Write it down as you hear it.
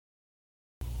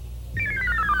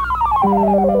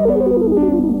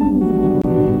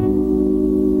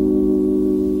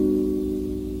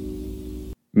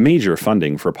Major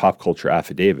funding for Pop Culture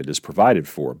Affidavit is provided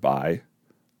for by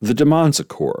the DeMonza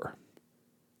Corps,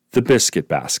 the Biscuit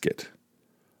Basket,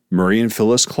 Murray and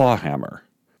Phyllis Clawhammer,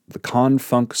 the Con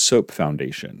Funk Soap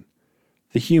Foundation,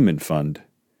 the Human Fund,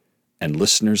 and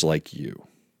listeners like you.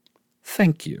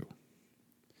 Thank you.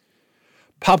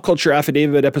 Pop Culture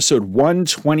Affidavit, episode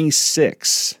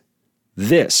 126.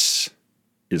 This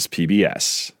is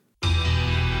PBS.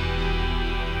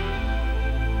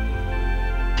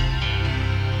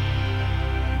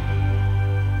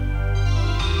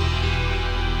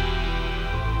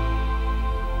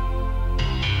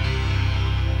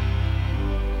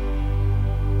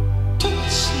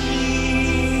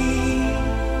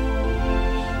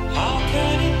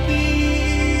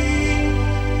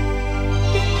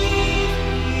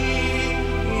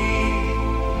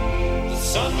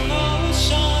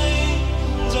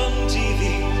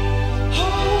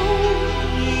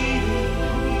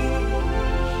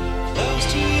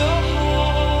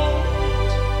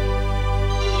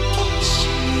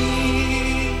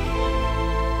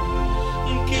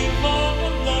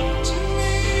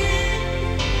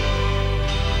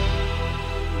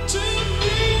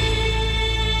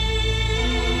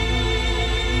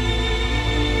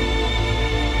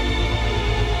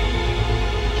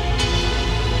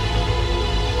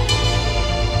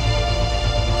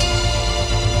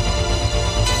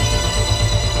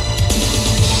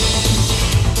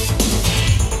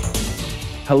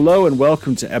 Hello and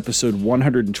welcome to episode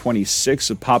 126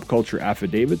 of Pop Culture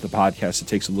Affidavit, the podcast that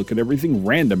takes a look at everything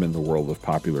random in the world of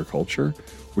popular culture,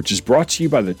 which is brought to you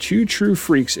by the Two True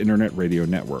Freaks Internet Radio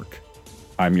Network.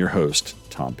 I'm your host,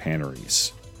 Tom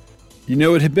Panarese. You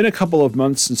know, it had been a couple of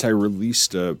months since I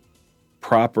released a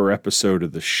proper episode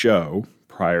of the show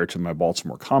prior to my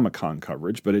Baltimore Comic-Con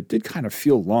coverage, but it did kind of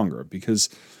feel longer because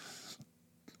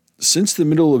since the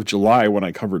middle of July, when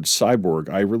I covered Cyborg,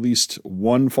 I released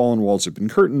one Fallen Walls Open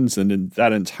Curtains and in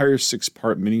that entire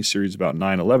 6-part miniseries about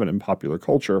 9/11 in popular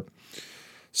culture.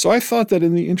 So I thought that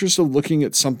in the interest of looking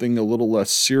at something a little less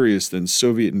serious than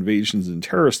Soviet invasions and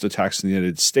terrorist attacks in the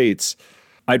United States,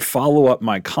 I'd follow up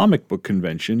my comic book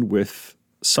convention with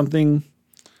something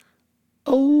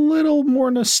a little more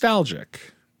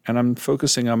nostalgic. And I'm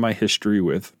focusing on my history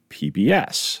with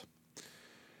PBS.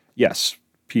 Yes,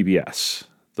 PBS.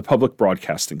 The Public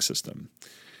Broadcasting System.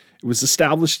 It was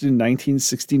established in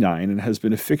 1969 and has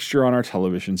been a fixture on our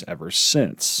televisions ever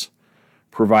since,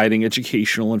 providing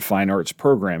educational and fine arts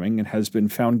programming, and has been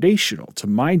foundational to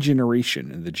my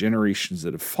generation and the generations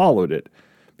that have followed it,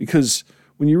 because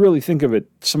when you really think of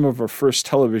it, some of our first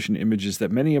television images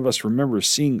that many of us remember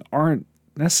seeing aren't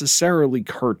necessarily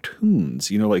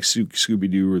cartoons, like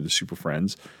Scooby-Doo or the Super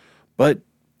Friends, but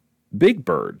Big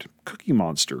Bird, Cookie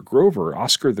Monster, Grover,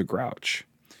 Oscar the Grouch.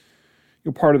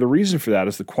 Part of the reason for that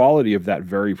is the quality of that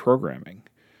very programming.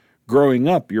 Growing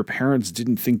up, your parents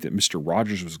didn't think that Mr.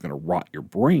 Rogers was going to rot your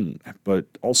brain, but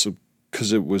also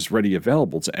because it was ready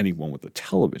available to anyone with a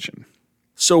television.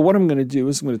 So what I'm going to do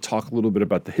is I'm going to talk a little bit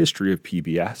about the history of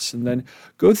PBS and then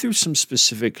go through some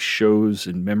specific shows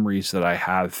and memories that I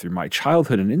have through my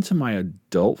childhood and into my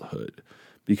adulthood.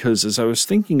 Because as I was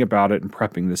thinking about it and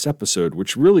prepping this episode,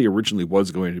 which really originally was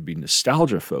going to be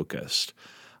nostalgia-focused,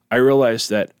 I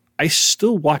realized that I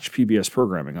still watch PBS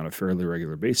programming on a fairly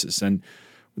regular basis. And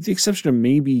with the exception of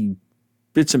maybe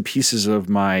bits and pieces of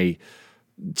my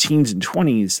teens and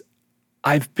 20s,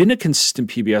 I've been a consistent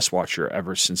PBS watcher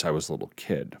ever since I was a little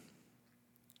kid.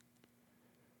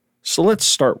 So let's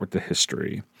start with the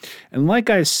history. And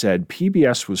like I said,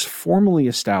 PBS was formally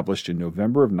established in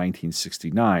November of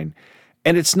 1969.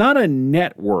 And it's not a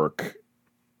network.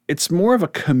 It's more of a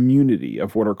community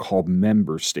of what are called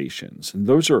member stations. And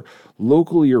those are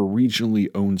locally or regionally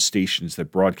owned stations that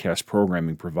broadcast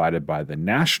programming provided by the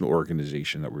national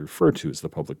organization that we refer to as the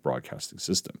Public Broadcasting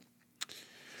System.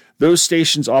 Those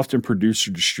stations often produce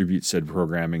or distribute said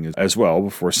programming as well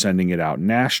before sending it out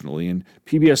nationally. And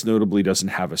PBS notably doesn't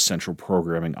have a central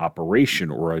programming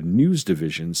operation or a news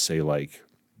division, say like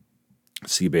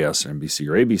CBS or NBC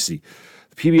or ABC.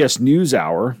 The PBS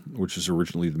NewsHour, which was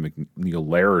originally the McNeil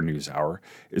Lehrer NewsHour,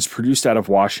 is produced out of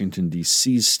Washington,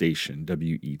 D.C.'s station,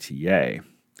 WETA.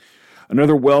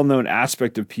 Another well-known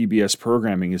aspect of PBS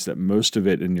programming is that most of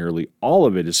it and nearly all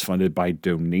of it is funded by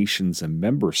donations and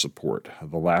member support,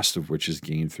 the last of which is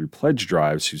gained through pledge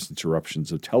drives whose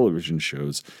interruptions of television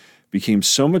shows became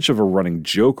so much of a running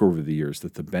joke over the years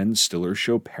that the Ben Stiller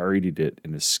Show parodied it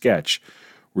in a sketch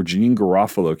where Janeane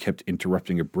Garofalo kept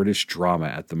interrupting a British drama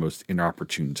at the most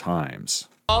inopportune times.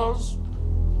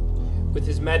 With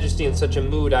His Majesty in such a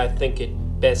mood, I think it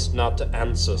Best not to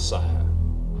answer, sire.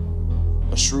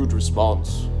 A shrewd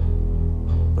response.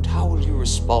 But how will you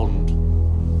respond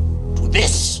to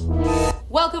this?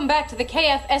 Welcome back to the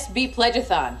KFSB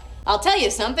Pledgeathon. I'll tell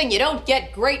you something, you don't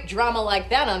get great drama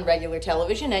like that on regular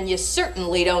television, and you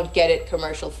certainly don't get it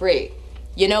commercial-free.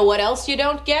 You know what else you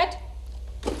don't get?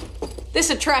 This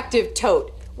attractive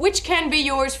tote, which can be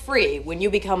yours free when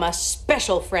you become a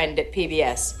special friend at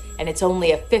PBS, and it's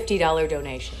only a $50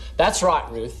 donation. That's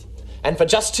right, Ruth. And for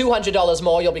just $200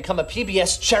 more, you'll become a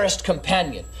PBS Cherished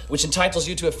Companion, which entitles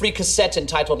you to a free cassette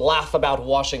entitled Laugh About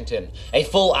Washington, a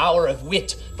full hour of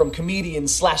wit from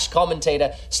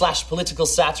comedian/commentator/political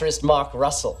satirist Mark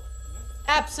Russell.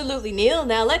 Absolutely, Neil.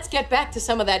 Now let's get back to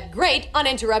some of that great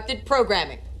uninterrupted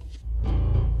programming.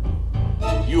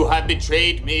 You have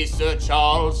betrayed me, Sir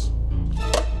Charles.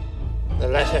 The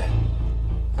letter.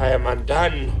 I am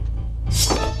undone.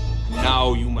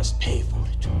 Now you must pay for it.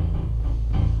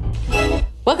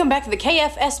 Welcome back to the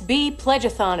KFSB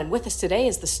Pledgeathon, and with us today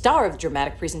is the star of the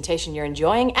dramatic presentation you're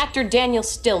enjoying, actor Daniel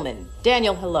Stillman.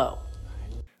 Daniel, hello.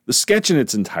 The sketch in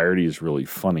its entirety is really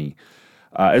funny,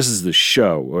 as is the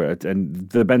show, and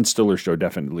the Ben Stiller show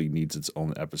definitely needs its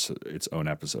own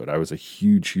episode. I was a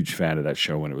huge fan of that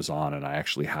show when it was on, and I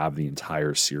actually have the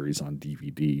entire series on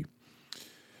DVD.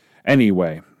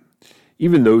 Anyway,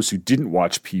 even those who didn't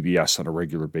watch PBS on a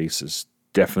regular basis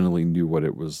definitely knew what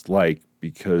it was like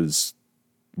because,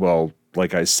 well,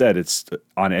 like I said, it's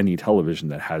on any television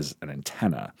that has an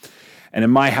antenna. And in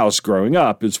my house growing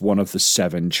up, it's one of the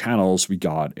 7 channels we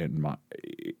got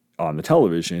on the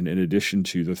television, in addition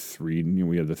to the 3,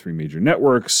 we had the 3 major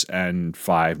networks, and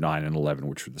 5, 9, and 11,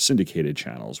 which were the syndicated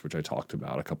channels, which I talked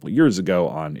about a couple of years ago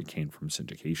on It Came From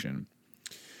Syndication.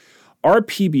 Our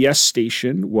PBS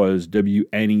station was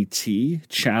WNET,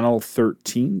 Channel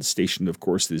 13. The station, of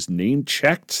course, is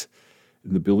name-checked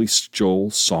in the Billy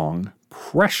Joel song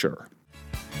Pressure.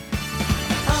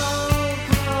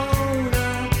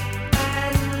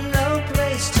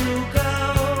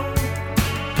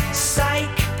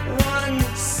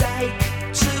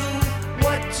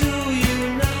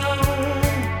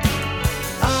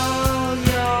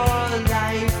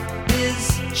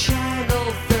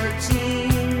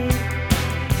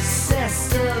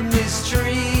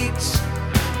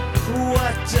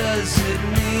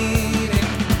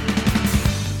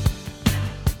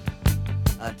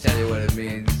 I'll tell you what it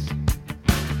means.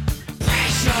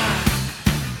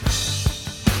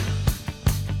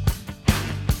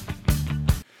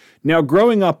 Now,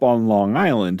 growing up on Long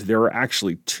Island, there were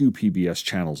actually 2 PBS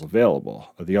channels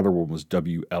available. The other one was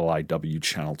WLIW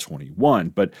Channel 21,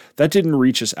 but that didn't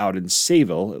reach us out in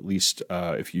Sayville, at least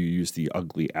if you use the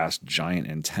ugly-ass giant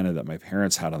antenna that my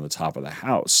parents had on the top of the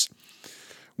house.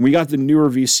 When we got the newer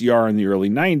VCR in the early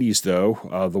 90s, though,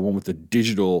 the one with the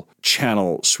digital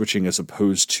channel switching as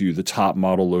opposed to the top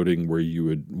model loading where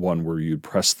you'd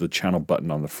press the channel button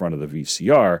on the front of the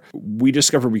VCR, we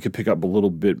discovered we could pick up a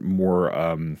little bit more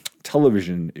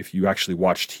television if you actually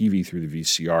watch TV through the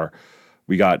VCR.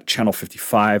 We got Channel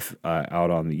 55 out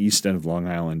on the east end of Long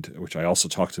Island, which I also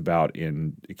talked about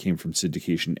It Came From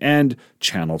Syndication, and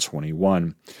Channel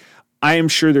 21. I am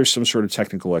sure there's some sort of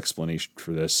technical explanation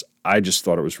for this. I just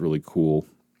thought it was really cool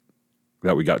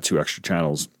that we got 2 extra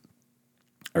channels.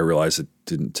 I realized it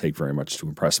didn't take very much to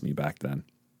impress me back then.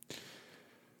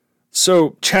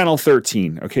 So, Channel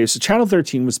 13. Okay, so Channel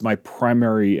 13 was my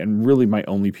primary and really my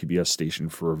only PBS station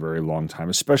for a very long time,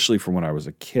 especially from when I was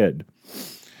a kid.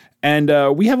 And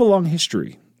we have a long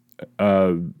history,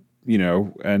 and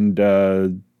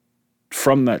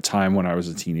from that time when I was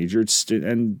a teenager,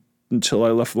 until I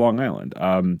left Long Island.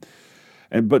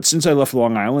 But since I left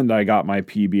Long Island, I got my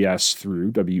PBS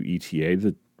through WETA,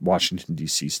 the Washington,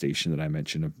 D.C. station that I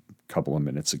mentioned a couple of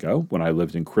minutes ago, when I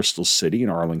lived in Crystal City in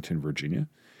Arlington, Virginia.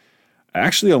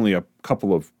 Actually, only a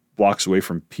couple of blocks away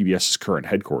from PBS's current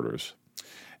headquarters.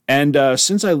 And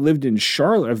since I lived in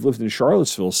Charlotte, I've lived in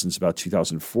Charlottesville since about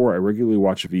 2004. I regularly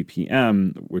watch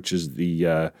VPM, which is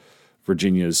the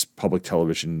Virginia's public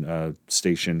television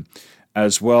station,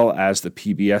 as well as the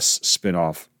PBS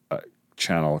spinoff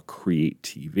channel Create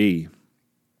TV.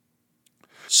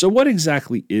 So what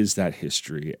exactly is that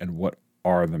history and what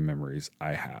are the memories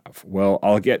I have? Well,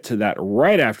 I'll get to that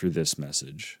right after this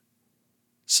message,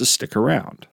 so stick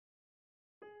around.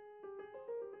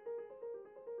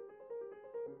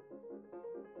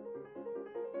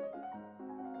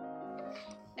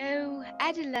 Oh,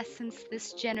 adolescents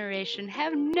this generation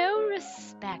have no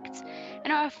respect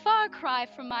and are a far cry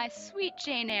from my sweet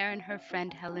Jane Eyre and her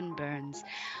friend Helen Burns.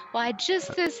 Why,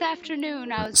 just this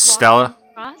afternoon I was Stella? walking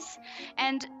across,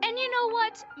 and you know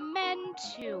what? Men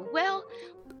too. Well,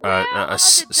 where are the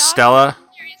Stella?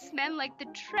 serious men like the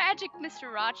tragic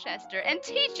Mr. Rochester, and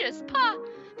teachers, Pa,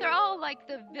 they're all like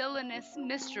the villainous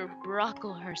Mr.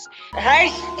 Brocklehurst. Hey,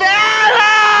 Stella!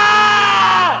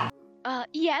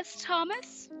 Yes,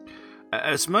 Thomas?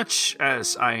 As much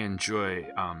as I enjoy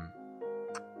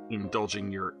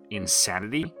indulging your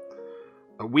insanity,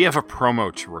 we have a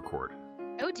promo to record.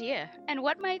 Oh dear, and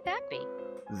what might that be?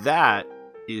 That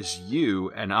is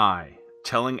you and I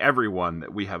telling everyone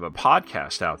that we have a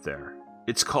podcast out there.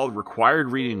 It's called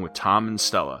Required Reading with Tom and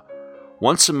Stella.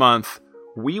 Once a month,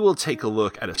 we will take a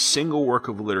look at a single work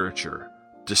of literature,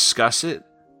 discuss it,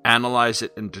 analyze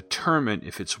it, and determine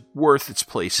if it's worth its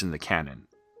place in the canon.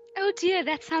 Oh dear,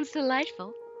 that sounds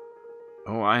delightful.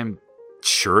 Oh, I'm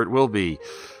sure it will be.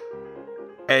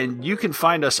 And you can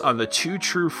find us on the Two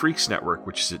True Freaks Network,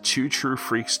 which is at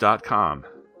twotruefreaks.com.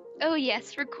 Oh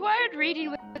yes, Required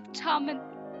Reading with Tom and...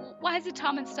 Why is it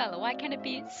Tom and Stella? Why can't it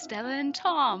be Stella and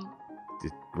Tom?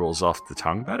 It rolls off the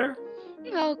tongue better?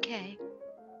 Okay.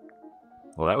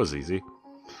 Well, that was easy.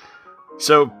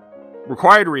 So,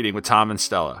 Required Reading with Tom and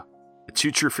Stella at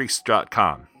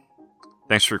twotruefreaks.com.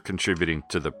 Thanks for contributing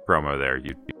to the promo there.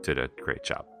 You did a great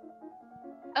job.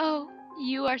 Oh,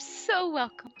 you are so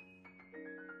welcome.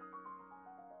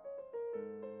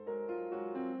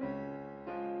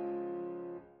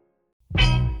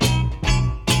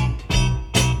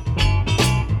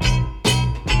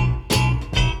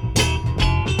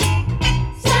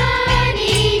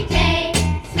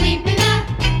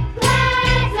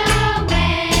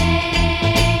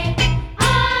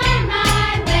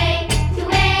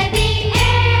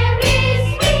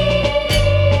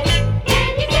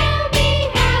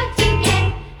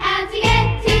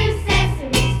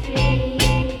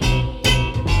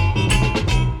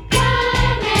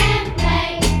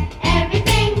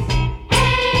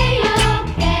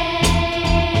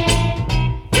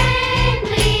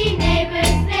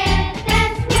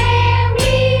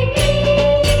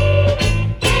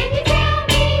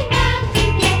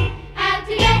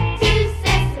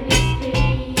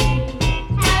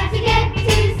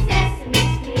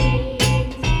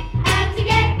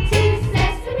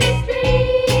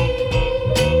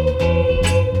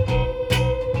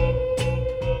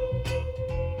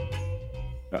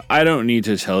 I don't need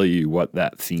to tell you what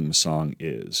that theme song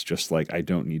is, just like I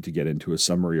don't need to get into a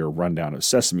summary or rundown of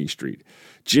Sesame Street.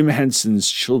 Jim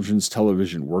Henson's children's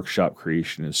television workshop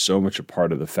creation is so much a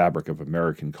part of the fabric of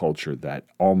American culture that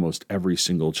almost every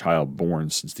single child born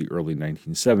since the early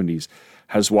 1970s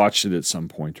has watched it at some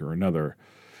point or another.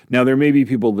 Now, there may be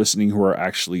people listening who are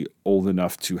actually old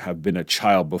enough to have been a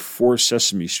child before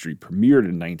Sesame Street premiered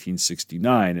in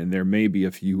 1969, and there may be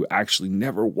a few who actually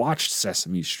never watched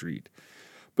Sesame Street.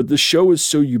 But the show was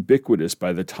so ubiquitous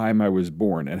by the time I was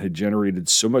born and had generated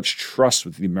so much trust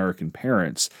with the American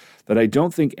parents that I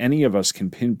don't think any of us can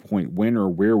pinpoint when or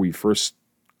where we first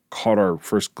caught our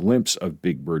first glimpse of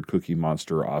Big Bird, Cookie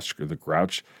Monster, or Oscar the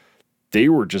Grouch. They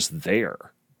were just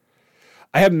there.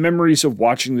 I have memories of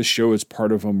watching the show as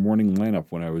part of a morning lineup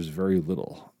when I was very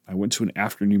little. I went to an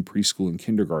afternoon preschool and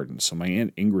kindergarten, so my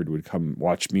Aunt Ingrid would come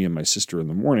watch me and my sister in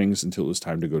the mornings until it was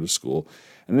time to go to school,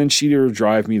 and then she'd either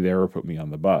drive me there or put me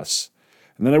on the bus.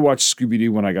 And then I watched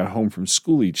Scooby-Doo when I got home from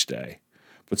school each day.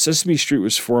 But Sesame Street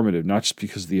was formative, not just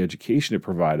because of the education it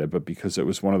provided, but because it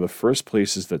was one of the first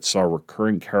places that saw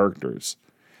recurring characters,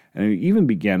 and it even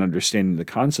began understanding the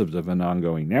concept of an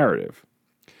ongoing narrative.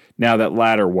 Now, that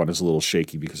latter one is a little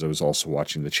shaky because I was also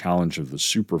watching The Challenge of the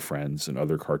Super Friends and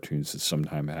other cartoons that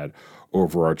sometimes had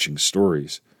overarching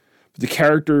stories. But the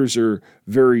characters are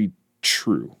very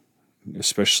true,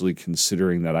 especially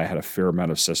considering that I had a fair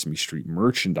amount of Sesame Street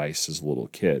merchandise as a little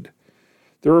kid.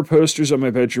 There were posters on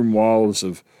my bedroom walls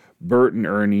of Bert and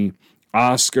Ernie,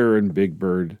 Oscar and Big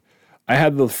Bird. I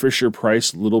had the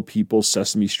Fisher-Price Little People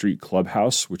Sesame Street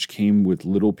Clubhouse, which came with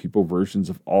Little People versions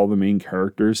of all the main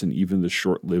characters and even the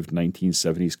short-lived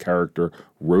 1970s character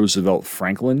Roosevelt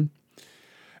Franklin.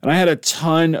 And I had a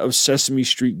ton of Sesame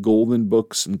Street Golden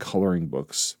books and coloring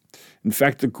books. In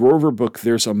fact, the Grover book,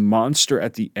 There's a Monster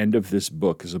at the End of This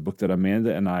Book, is a book that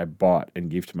Amanda and I bought and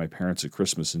gave to my parents at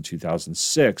Christmas in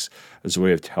 2006 as a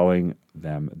way of telling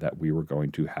them that we were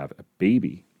going to have a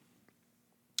baby.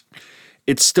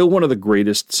 It's still one of the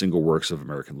greatest single works of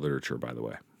American literature, by the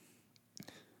way.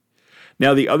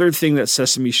 Now, the other thing that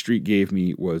Sesame Street gave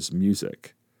me was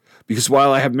music. Because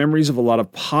while I have memories of a lot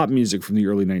of pop music from the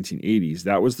early 1980s,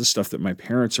 that was the stuff that my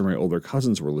parents or my older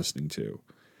cousins were listening to.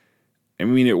 I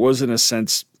mean, it was, in a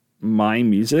sense, my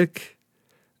music.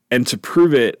 And to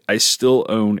prove it, I still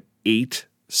own 8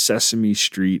 Sesame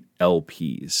Street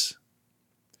LPs.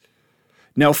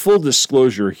 Now, full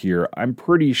disclosure here, I'm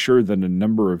pretty sure that a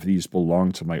number of these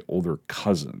belong to my older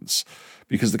cousins,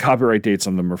 because the copyright dates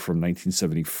on them are from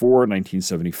 1974,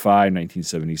 1975,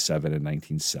 1977, and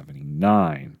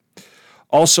 1979.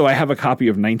 Also, I have a copy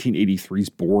of 1983's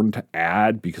Born to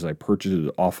Add because I purchased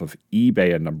it off of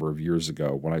eBay a number of years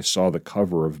ago when I saw the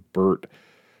cover of Bert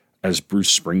as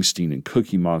Bruce Springsteen and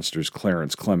Cookie Monster's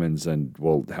Clarence Clemens, and,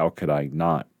 well, how could I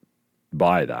not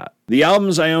buy that? The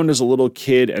albums I owned as a little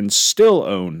kid and still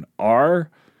own are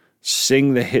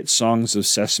Sing the Hit Songs of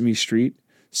Sesame Street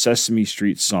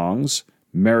Songs,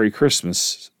 Merry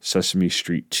Christmas, Sesame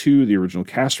Street 2, the original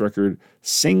cast record,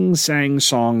 Sing Sang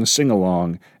Song Sing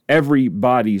Along,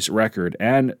 Everybody's Record,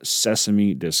 and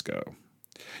Sesame Disco.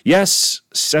 Yes,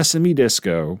 Sesame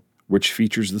Disco, which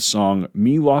features the song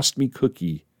Me Lost Me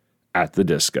Cookie at the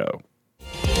Disco.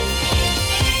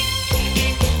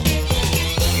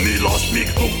 Me lost me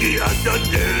cookie at the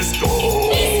disco.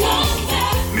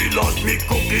 Me lost me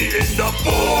cookie in the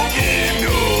boogie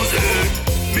music.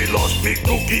 Me lost me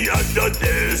cookie at the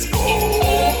disco.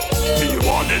 Me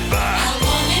want it back.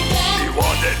 Me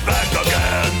want it back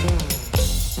again.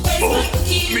 Oh,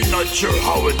 me not sure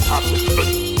how it happened, but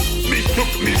me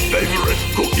took me favorite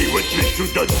cookie with me to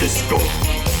the disco.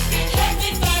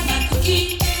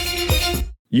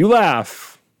 You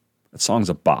laugh. That song's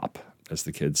a bop, as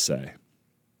the kids say.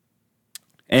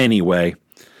 Anyway,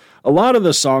 a lot of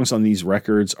the songs on these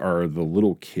records are the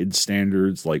little kid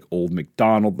standards like Old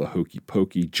MacDonald, The Hokey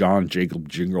Pokey, John Jacob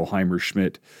Jingleheimer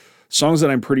Schmidt, songs that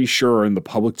I'm pretty sure are in the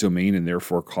public domain and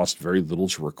therefore cost very little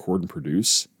to record and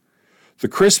produce. The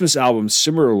Christmas album,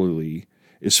 similarly,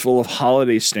 is full of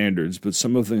holiday standards, but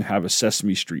some of them have a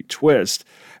Sesame Street twist,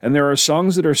 and there are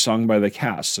songs that are sung by the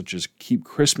cast, such as Keep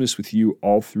Christmas With You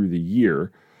All Through the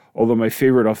Year, although my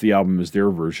favorite off the album is their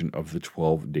version of the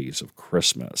 12 Days of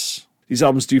Christmas. These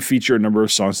albums do feature a number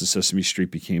of songs that Sesame Street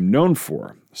became known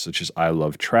for, such as I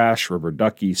Love Trash, Rubber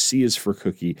Ducky, C is for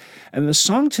Cookie, and the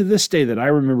song to this day that I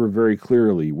remember very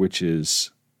clearly, which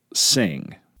is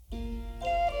Sing.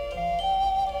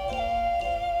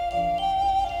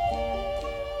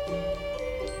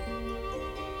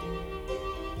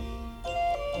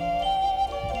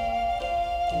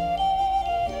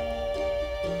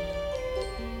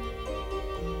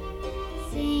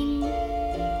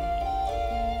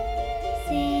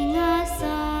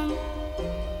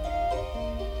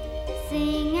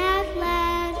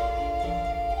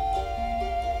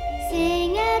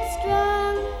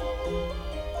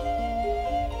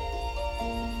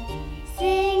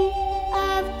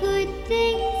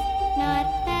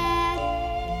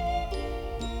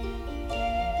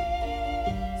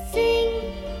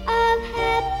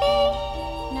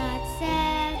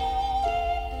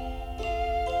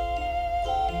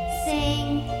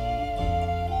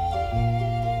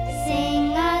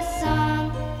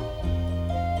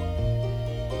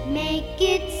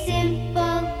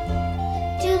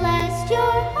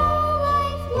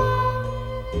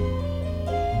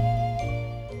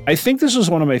 I think this was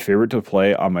one of my favorite to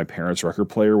play on my parents' record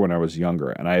player when I was younger,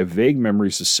 and I have vague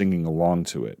memories of singing along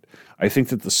to it. I think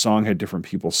that the song had different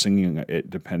people singing it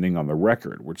depending on the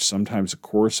record, which sometimes a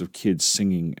chorus of kids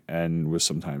singing and was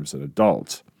sometimes an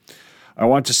adult. I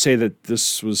want to say that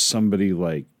this was somebody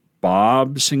like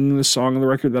Bob singing the song on the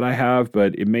record that I have,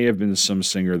 but it may have been some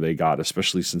singer they got,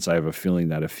 especially since I have a feeling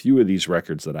that a few of these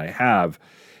records that I have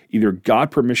either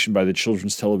got permission by the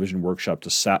Children's Television Workshop to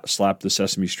slap the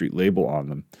Sesame Street label on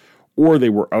them, or they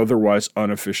were otherwise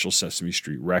unofficial Sesame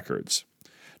Street records.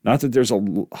 Not that there's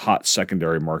a hot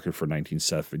secondary market for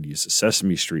 1970s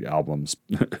Sesame Street albums,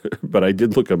 but I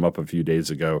did look them up a few days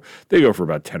ago. They go for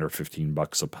about $10 or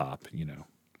 $15 a pop, you know.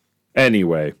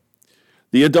 Anyway,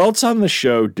 the adults on the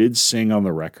show did sing on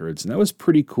the records, and that was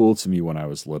pretty cool to me when I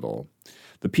was little.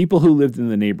 The people who lived in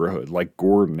the neighborhood, like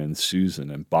Gordon and Susan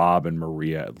and Bob and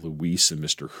Maria and Luis and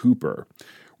Mr. Hooper,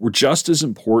 were just as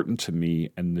important to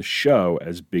me and the show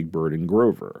as Big Bird and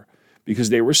Grover, because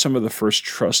they were some of the first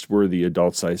trustworthy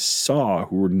adults I saw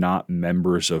who were not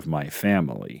members of my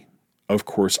family. Of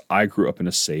course, I grew up in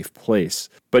a safe place,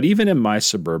 but even in my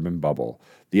suburban bubble,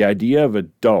 the idea of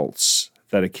adults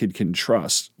that a kid can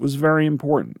trust was very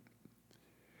important.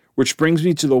 Which brings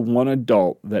me to the one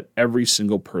adult that every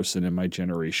single person in my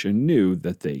generation knew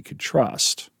that they could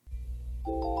trust.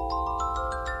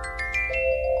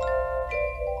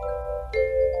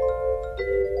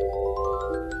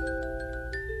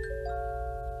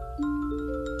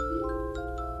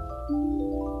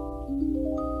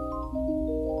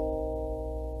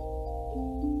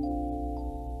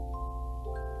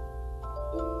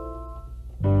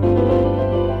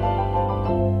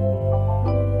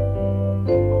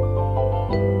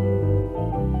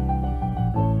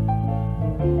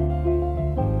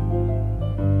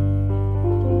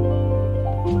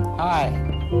 Hi.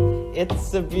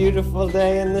 It's a beautiful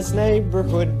day in this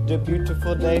neighborhood, a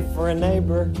beautiful day for a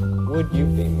neighbor. Would you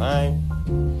be mine?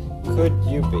 Could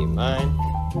you be mine?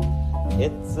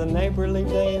 It's a neighborly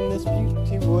day in this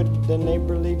beauty wood, a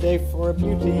neighborly day for a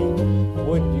beauty.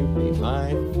 Would you be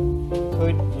mine?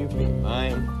 Could you be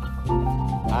mine?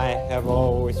 I have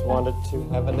always wanted to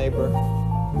have a neighbor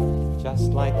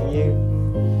just like you.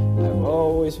 I've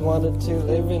always wanted to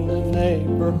live in a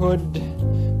neighborhood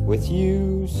with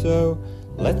you. So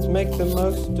let's make the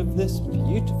most of this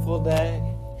beautiful day.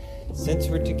 Since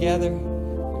we're together,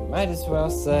 we might as well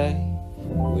say,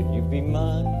 would you be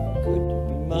mine? Could you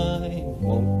be mine?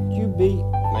 Won't you be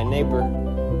my neighbor?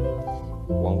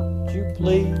 Won't you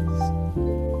please?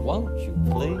 Won't you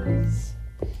please?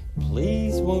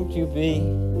 Please won't you be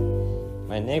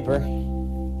my neighbor?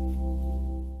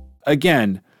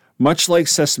 Again, much like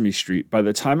Sesame Street, by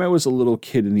the time I was a little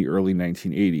kid in the early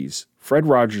 1980s, Fred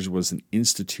Rogers was an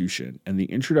institution, and the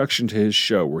introduction to his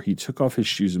show where he took off his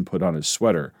shoes and put on his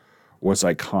sweater was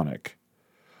iconic.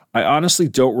 I honestly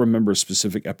don't remember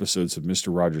specific episodes of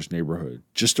Mr. Rogers' Neighborhood,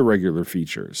 just the regular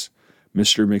features.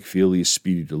 Mr. McFeely's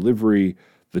Speedy Delivery,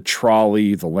 The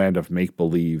Trolley, The Land of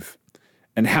Make-Believe,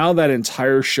 and how that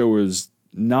entire show is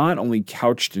not only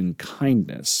couched in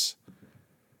kindness,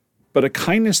 but a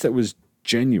kindness that was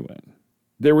genuine.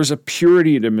 There was a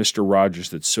purity to Mr.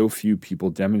 Rogers that so few people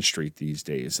demonstrate these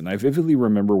days, and I vividly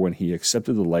remember when he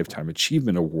accepted the Lifetime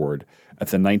Achievement Award at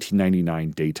the 1999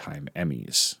 Daytime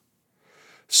Emmys.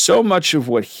 So much of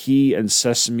what he and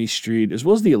Sesame Street, as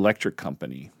well as the Electric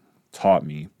Company, taught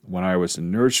me when I was in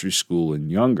nursery school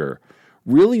and younger,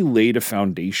 really laid a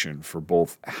foundation for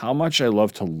both how much I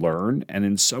love to learn and,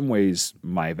 in some ways,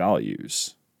 my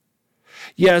values.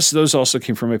 Yes, those also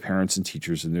came from my parents and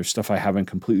teachers, and there's stuff I haven't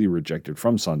completely rejected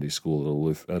from Sunday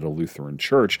school at a Lutheran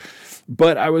church,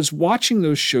 but I was watching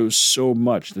those shows so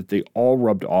much that they all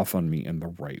rubbed off on me in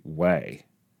the right way.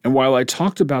 And while I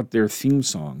talked about their theme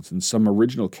songs and some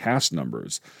original cast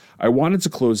numbers, I wanted to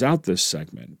close out this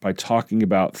segment by talking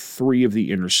about 3 of the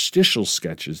interstitial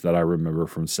sketches that I remember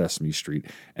from Sesame Street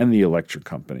and the Electric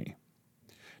Company.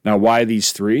 Now, why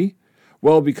these 3?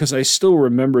 Well, because I still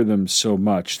remember them so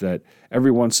much that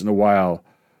every once in a while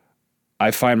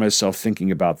I find myself thinking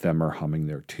about them or humming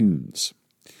their tunes.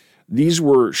 These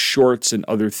were shorts and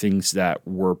other things that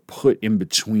were put in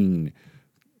between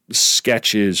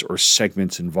sketches or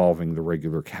segments involving the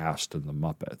regular cast and the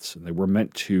Muppets. And they were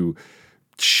meant to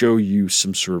show you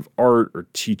some sort of art or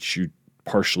teach you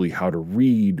partially how to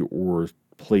read or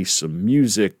play some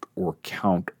music or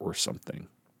count or something.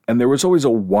 And there was always a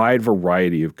wide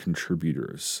variety of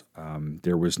contributors.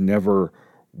 There was never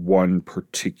one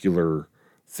particular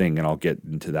thing, and I'll get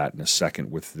into that in a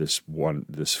second with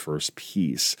this first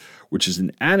piece, which is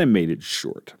an animated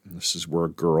short. This is where a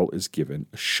girl is given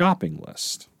a shopping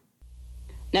list.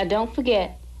 Now don't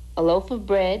forget a loaf of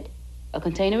bread, a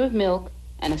container of milk,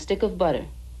 and a stick of butter.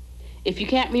 If you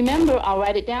can't remember, I'll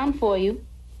write it down for you.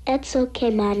 That's okay,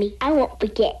 Mommy. I won't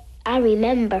forget. I'll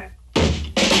remember.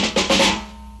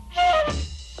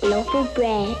 A loaf of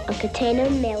bread, a container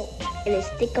of milk, and a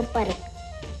stick of butter.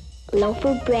 A loaf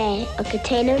of bread, a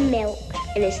container of milk,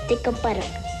 and a stick of butter.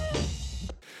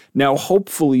 Now,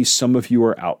 hopefully some of you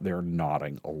are out there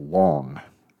nodding along.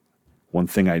 One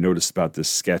thing I noticed about this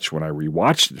sketch when I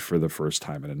rewatched it for the first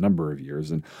time in a number of years,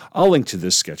 and I'll link to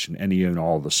this sketch in any and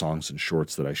all the songs and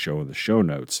shorts that I show in the show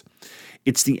notes,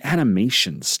 it's the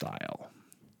animation style.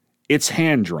 It's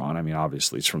hand-drawn. I mean,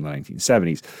 obviously it's from the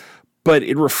 1970s, but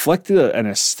it reflected an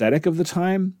aesthetic of the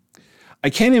time. I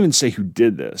can't even say who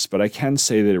did this, but I can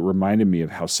say that it reminded me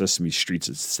of how Sesame Street's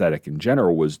aesthetic in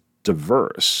general was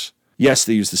diverse. Yes,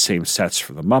 they used the same sets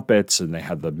for the Muppets, and they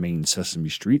had the main Sesame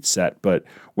Street set, but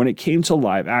when it came to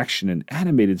live action and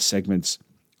animated segments,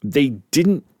 they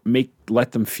didn't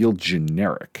let them feel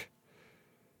generic.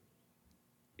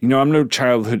 You know, I'm no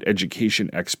childhood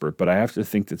education expert, but I have to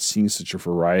think that seeing such a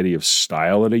variety of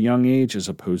style at a young age, as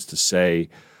opposed to, say,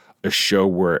 a show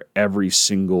where every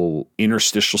single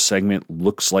interstitial segment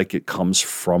looks like it comes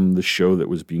from the show that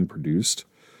was being produced,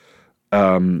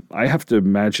 I have to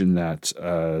imagine that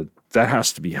that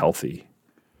has to be healthy.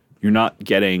 You're not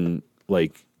getting,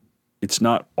 like, it's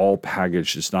not all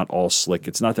packaged, it's not all slick,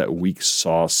 it's not that weak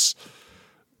sauce,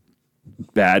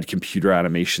 bad computer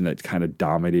animation that kind of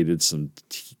dominated some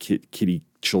kiddie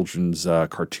children's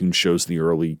cartoon shows in the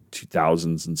early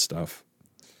 2000s and stuff.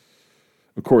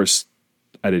 Of course,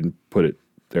 I didn't put it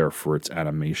there for its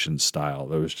animation style.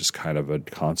 That was just kind of a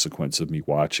consequence of me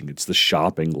watching. It's the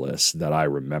shopping list that I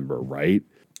remember, right?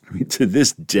 I mean, to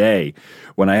this day,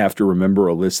 when I have to remember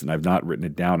a list and I've not written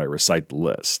it down, I recite the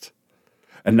list.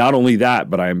 And not only that,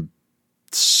 but I'm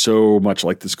so much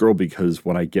like this girl because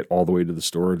when I get all the way to the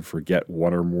store and forget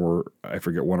one or more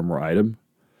item.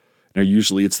 Now,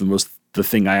 usually it's the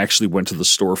thing I actually went to the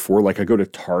store for. Like I go to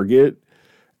Target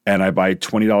and I buy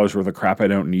 $20 worth of crap I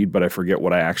don't need, but I forget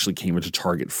what I actually came into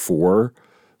Target for.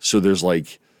 So there's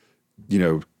like,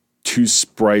 2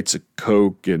 Sprites, a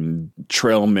Coke, and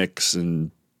trail mix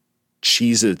and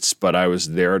Cheez-Its, but I was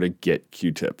there to get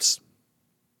Q-tips.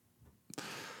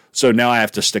 So now I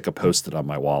have to stick a Post-it on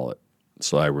my wallet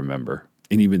so I remember.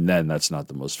 And even then, that's not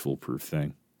the most foolproof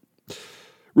thing.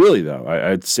 Really, though,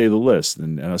 I'd say the list,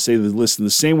 and I'll say the list in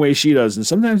the same way she does. And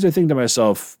sometimes I think to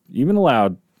myself, even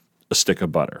aloud, a stick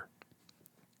of butter.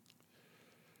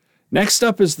 Next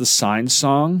up is the Sign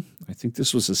song. I think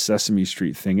this was a Sesame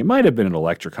Street thing. It might have been an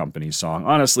Electric Company song.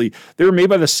 Honestly, they were made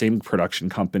by the same production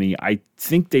company. I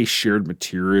think they shared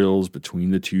materials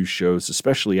between the two shows,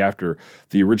 especially after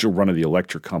the original run of the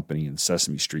Electric Company and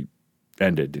Sesame Street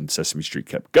ended and Sesame Street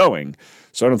kept going.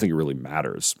 So I don't think it really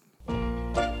matters.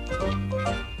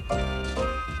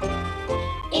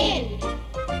 In,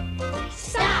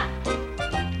 stop,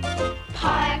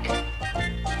 park,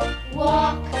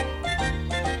 walk,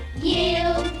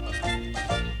 yield,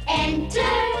 enter,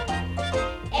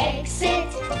 exit,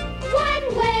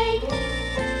 one way,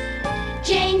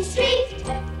 Jane Street,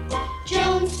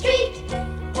 Jones Street,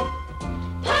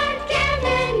 Park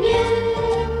Avenue,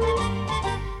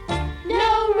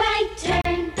 no right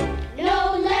turn,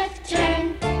 no left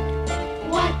turn,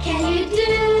 what can you do?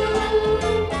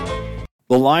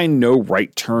 The line, no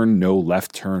right turn, no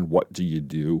left turn, what do you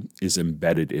do, is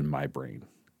embedded in my brain.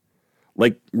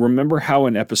 Like, remember how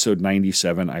in episode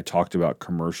 97 I talked about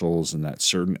commercials and that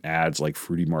certain ads like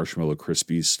Fruity Marshmallow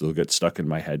Krispies still get stuck in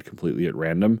my head completely at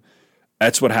random?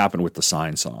 That's what happened with the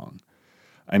Sign song.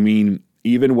 I mean,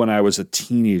 even when I was a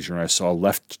teenager and I saw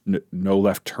no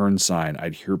left turn sign,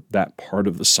 I'd hear that part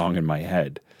of the song in my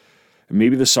head. And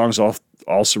maybe the song's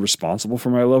also responsible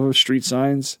for my love of street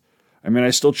signs. I mean,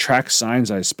 I still track signs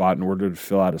I spot in order to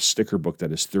fill out a sticker book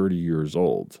that is 30 years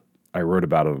old. I wrote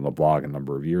about it on the blog a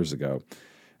number of years ago.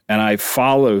 And I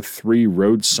follow 3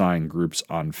 road sign groups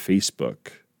on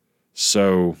Facebook.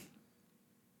 So,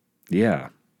 yeah.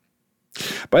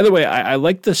 By the way, I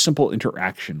like the simple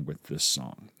interaction with this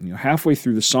song. Halfway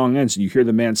through the song ends and you hear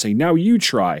the man say, "Now you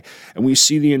try." And we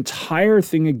see the entire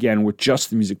thing again with just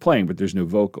the music playing, but there's no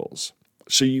vocals.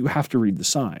 So you have to read the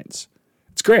signs.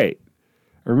 It's great.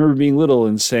 I remember being little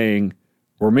and saying,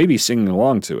 or maybe singing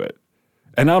along to it.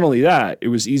 And not only that, it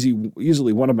was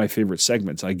easily one of my favorite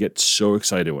segments. I get so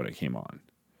excited when it came on.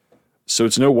 So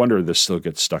it's no wonder this still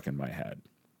gets stuck in my head.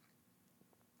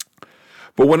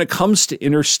 But when it comes to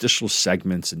interstitial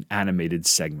segments and animated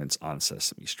segments on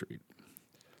Sesame Street,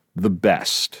 the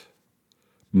best,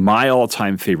 my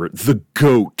all-time favorite, the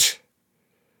GOAT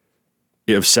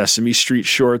of Sesame Street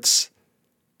shorts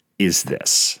is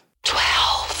this. 12.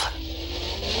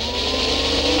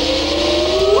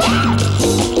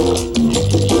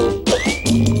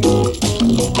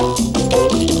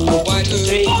 1, 2,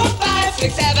 3, 4, 5,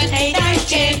 6, 7, 8, 9,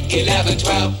 10, 11,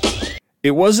 12.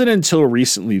 It wasn't until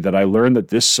recently that I learned that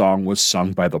this song was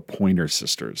sung by the Pointer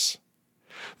Sisters.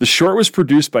 The short was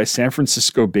produced by San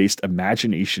Francisco-based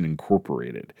Imagination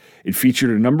Incorporated. It featured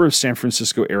a number of San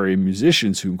Francisco area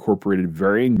musicians who incorporated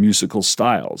varying musical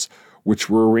styles, which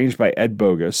were arranged by Ed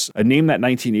Bogus, a name that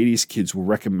 1980s kids will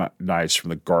recognize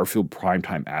from the Garfield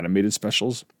primetime animated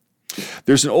specials.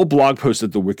 There's an old blog post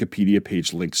that the Wikipedia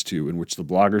page links to, in which the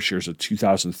blogger shares a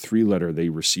 2003 letter they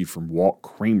received from Walt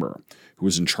Kramer, who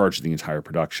was in charge of the entire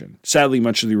production. Sadly,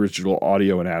 much of the original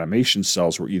audio and animation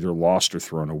cells were either lost or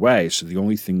thrown away, so the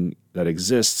only thing that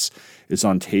exists is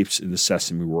on tapes in the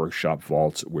Sesame Workshop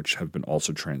vaults, which have been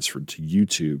also transferred to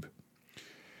YouTube.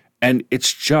 And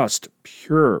it's just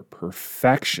pure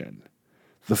perfection.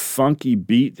 The funky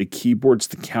beat, the keyboards,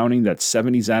 the counting, that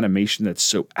 70s animation that's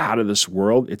so out of this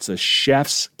world, it's a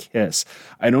chef's kiss.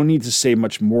 I don't need to say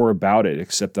much more about it,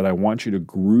 except that I want you to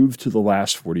groove to the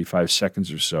last 45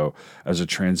 seconds or so as a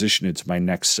transition into my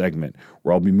next segment,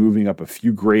 where I'll be moving up a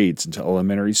few grades into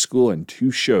elementary school and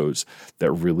 2 shows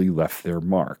that really left their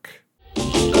mark.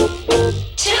 2!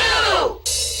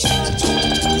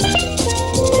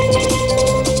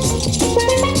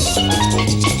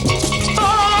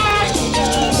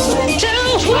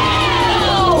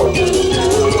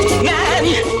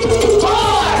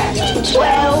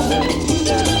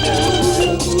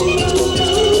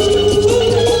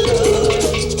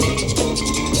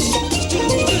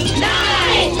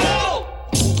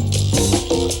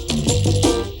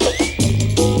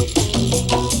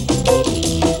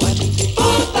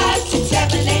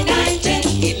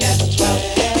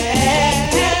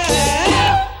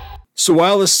 So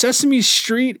while the Sesame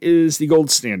Street is the gold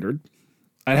standard,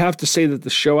 I'd have to say that the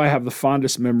show I have the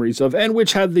fondest memories of, and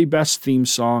which had the best theme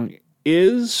song,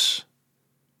 is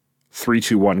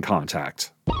 3-2-1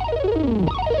 Contact.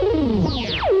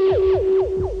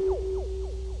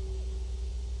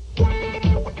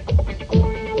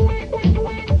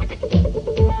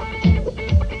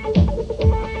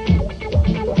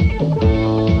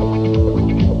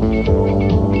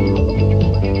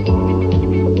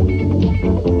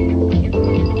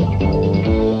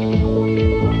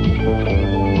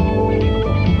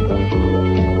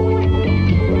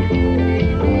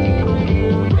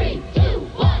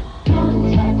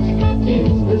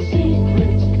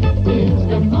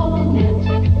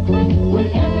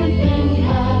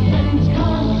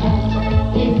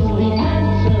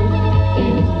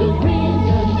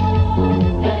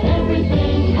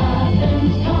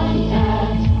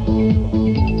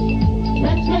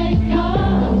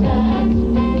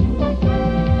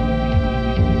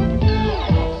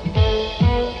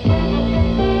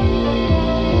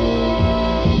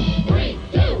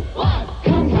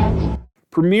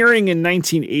 Premiering in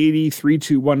 1980,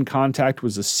 3-2-1 Contact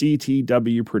was a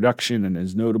CTW production and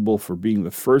is notable for being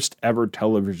the first ever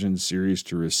television series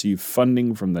to receive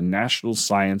funding from the National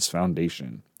Science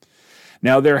Foundation.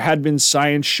 Now, there had been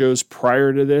science shows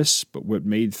prior to this, but what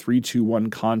made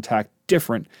 3-2-1 Contact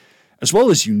different, as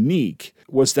well as unique,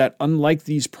 was that unlike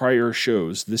these prior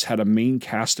shows, this had a main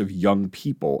cast of young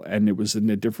people, and it was in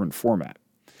a different format.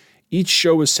 Each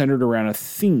show was centered around a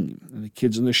theme, and the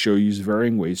kids in the show used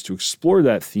varying ways to explore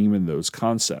that theme and those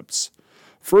concepts.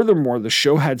 Furthermore, the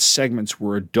show had segments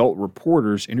where adult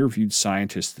reporters interviewed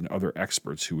scientists and other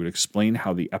experts who would explain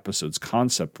how the episode's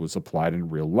concept was applied in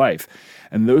real life,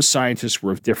 and those scientists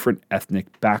were of different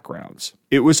ethnic backgrounds.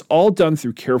 It was all done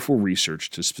through careful research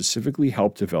to specifically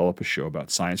help develop a show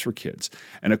about science for kids,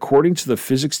 and according to the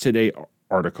Physics Today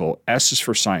article, S is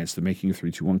for Science, the Making of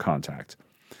 3-2-1 Contact,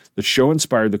 the show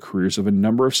inspired the careers of a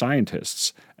number of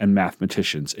scientists and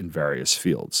mathematicians in various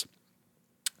fields.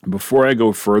 And before I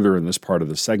go further in this part of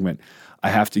the segment,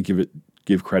 I have to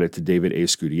give credit to David A.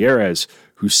 Gutierrez,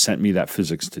 who sent me that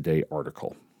Physics Today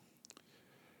article.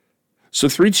 So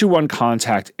 3-2-1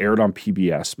 Contact aired on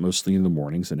PBS, mostly in the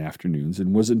mornings and afternoons,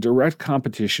 and was in direct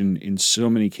competition in so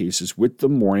many cases with the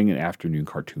morning and afternoon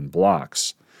cartoon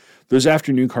blocks. Those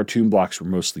afternoon cartoon blocks were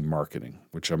mostly marketing,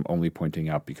 which I'm only pointing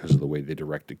out because of the way they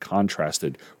directed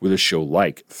contrasted with a show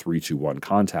like 3-2-1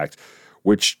 Contact,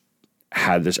 which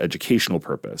had this educational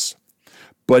purpose.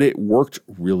 But it worked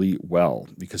really well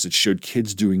because it showed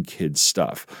kids doing kids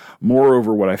stuff.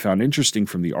 Moreover, what I found interesting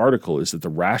from the article is that the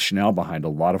rationale behind a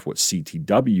lot of what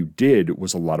CTW did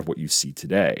was a lot of what you see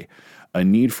today. A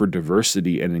need for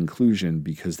diversity and inclusion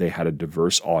because they had a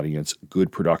diverse audience, good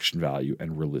production value,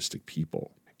 and realistic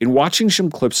people. In watching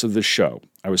some clips of the show,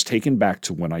 I was taken back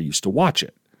to when I used to watch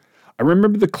it. I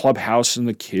remember the clubhouse and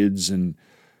the kids and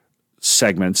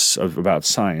segments about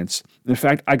science. In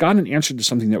fact, I got an answer to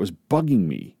something that was bugging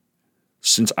me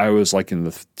since I was like in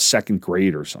the second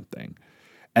grade or something.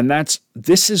 And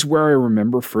this is where I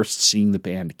remember first seeing the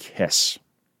band Kiss.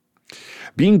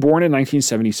 Being born in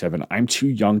 1977, I'm too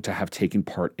young to have taken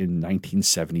part in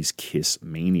 1970s Kiss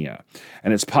mania.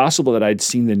 And it's possible that I'd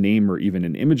seen the name or even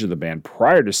an image of the band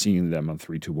prior to seeing them on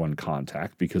 3-2-1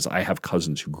 Contact because I have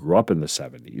cousins who grew up in the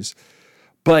 70s.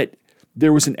 But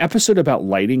there was an episode about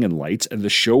lighting and lights, and the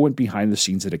show went behind the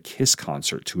scenes at a Kiss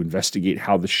concert to investigate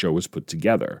how the show was put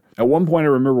together. At one point, I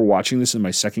remember watching this in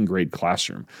my second grade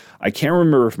classroom. I can't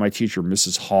remember if my teacher,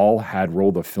 Mrs. Hall, had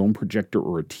rolled a film projector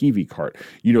or a TV cart,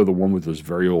 you know, the one with those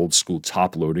very old school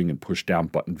top-loading and push-down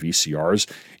button VCRs,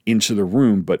 into the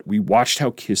room, but we watched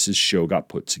how Kiss's show got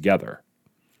put together.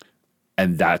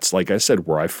 And that's, like I said,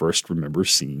 where I first remember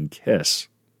seeing Kiss.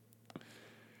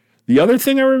 The other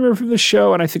thing I remember from the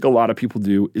show, and I think a lot of people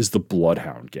do, is the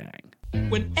Bloodhound Gang.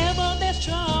 Whenever there's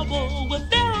trouble, we're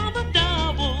there on the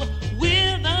double.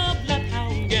 We're the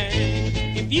Bloodhound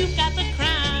Gang. If you've got the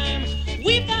crime,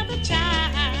 we've got the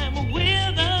time.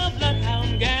 We're the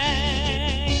Bloodhound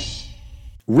Gang.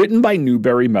 Written by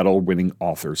Newbery Medal-winning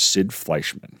author Sid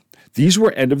Fleischman, these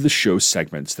were end-of-the-show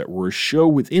segments that were a show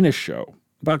within a show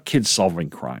about kids solving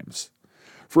crimes.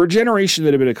 For a generation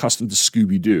that had been accustomed to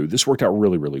Scooby-Doo, this worked out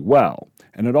really, really well,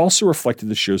 and it also reflected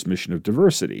the show's mission of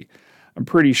diversity. I'm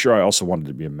pretty sure I also wanted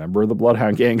to be a member of the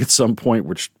Bloodhound Gang at some point,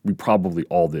 which we probably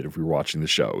all did if we were watching the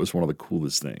show. It was one of the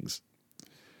coolest things.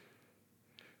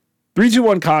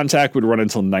 3-2-1 Contact would run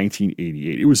until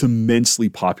 1988. It was immensely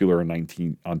popular on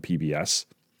PBS.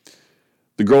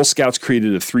 The Girl Scouts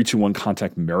created a 3-2-1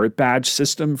 Contact merit badge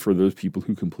system for those people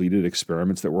who completed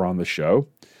experiments that were on the show.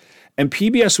 And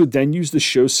PBS would then use the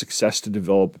show's success to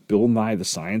develop Bill Nye the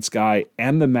Science Guy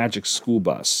and the Magic School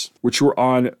Bus, which were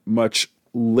on much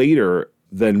later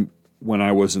than when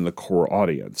I was in the core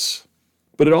audience.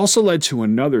 But it also led to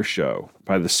another show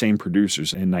by the same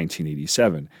producers in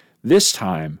 1987. This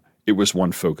time, it was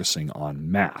one focusing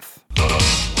on math.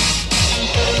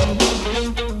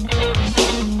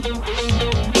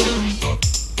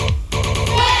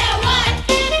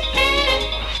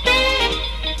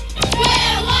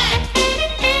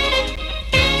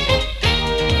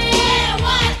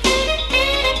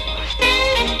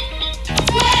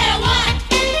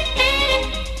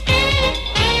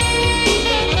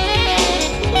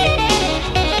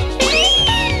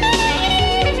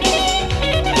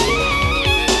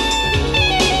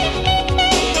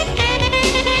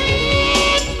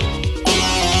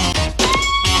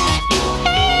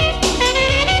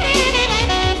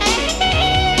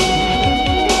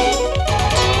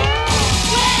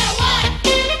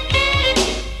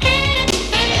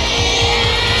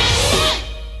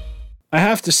 I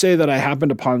have to say that I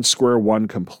happened upon Square One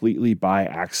completely by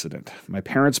accident. My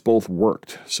parents both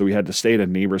worked, so we had to stay at a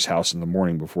neighbor's house in the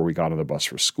morning before we got on the bus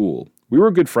for school. We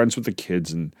were good friends with the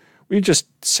kids, and we just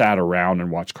sat around and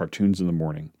watched cartoons in the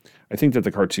morning. I think that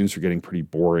the cartoons were getting pretty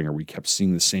boring, or we kept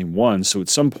seeing the same ones, so at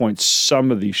some point,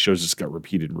 some of these shows just got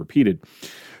repeated and repeated.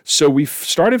 So we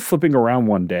started flipping around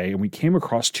one day, and we came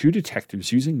across two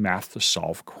detectives using math to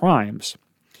solve crimes.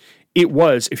 It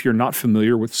was, if you're not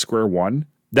familiar with Square One,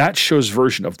 that show's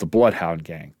version of the Bloodhound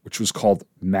Gang, which was called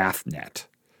MathNet.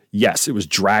 Yes, it was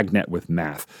Dragnet with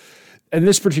math. And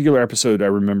this particular episode I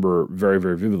remember very,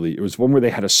 very vividly. It was one where they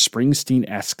had a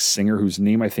Springsteen-esque singer whose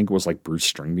name I think was like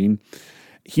Bruce Stringbean.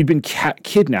 He'd been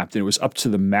kidnapped, and it was up to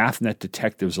the MathNet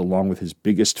detectives along with his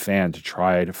biggest fan to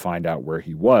try to find out where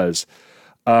he was.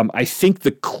 I think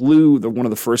the clue, one of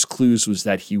the first clues was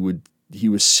that he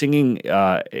was singing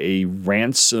a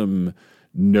ransom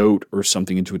note or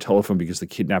something into a telephone because the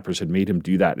kidnappers had made him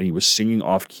do that, and he was singing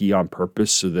off key on purpose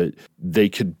so that they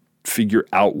could figure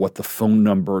out what the phone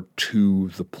number to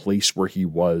the place where he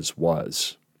was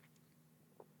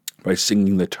by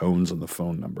singing the tones on the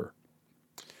phone number.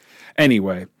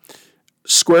 Anyway,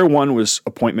 Square One was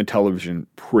appointment television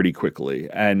pretty quickly,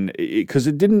 and because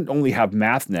it didn't only have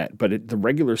MathNet, but the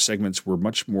regular segments were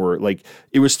much more like,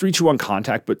 it was 3-2-1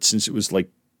 Contact, but since it was like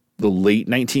the late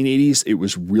 1980s, it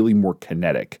was really more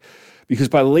kinetic. Because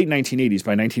by the late 1980s,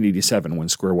 by 1987, when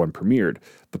Square One premiered,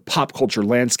 the pop culture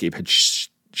landscape had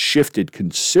shifted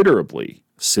considerably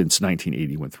since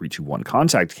 1980 when 3-2-1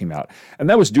 Contact came out, and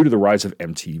that was due to the rise of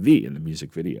MTV in the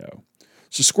music video.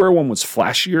 So Square One was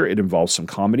flashier, it involved some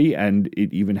comedy, and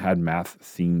it even had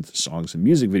math-themed songs and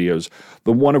music videos.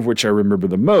 The one of which I remember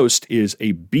the most is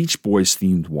a Beach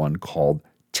Boys-themed one called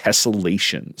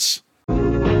Tessellations.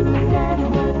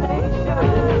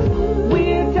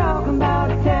 We're talking about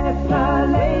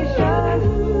tessellations.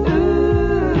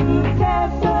 Ooh,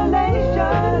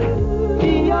 tessellations.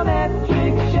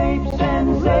 Geometric shape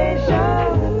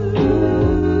sensation.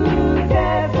 Ooh,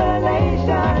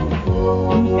 tessellations.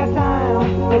 We got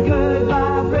time, a good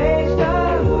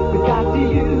vibration. We got to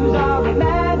use our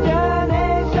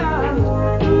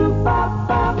imaginations. Ooh, pop,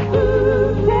 pop,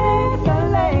 ooh,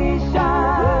 tessellations.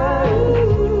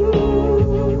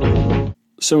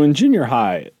 So in junior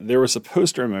high, there was a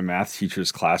poster in my math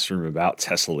teacher's classroom about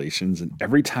tessellations, and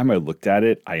every time I looked at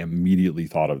it, I immediately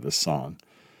thought of this song.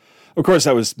 Of course,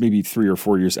 that was maybe 3 or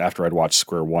 4 years after I'd watched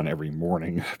Square One every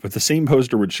morning, but the same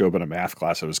poster would show up in a math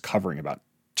class I was covering about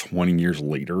 20 years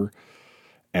later,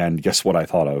 and guess what I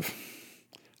thought of?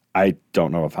 I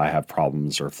don't know if I have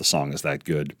problems or if the song is that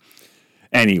good.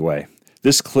 Anyway,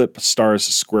 this clip stars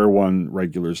Square One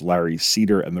regulars Larry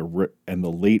Cedar and the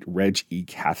late Reg E.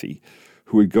 Cathey,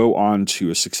 who would go on to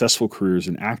a successful career as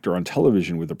an actor on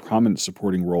television with a prominent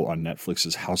supporting role on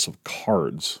Netflix's House of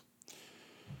Cards.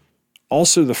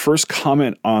 Also, the first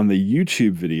comment on the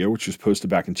YouTube video, which was posted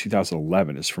back in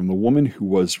 2011, is from the woman who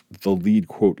was the lead,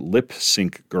 quote, lip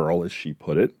sync girl, as she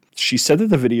put it. She said that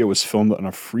the video was filmed on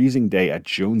a freezing day at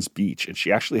Jones Beach, and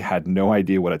she actually had no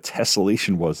idea what a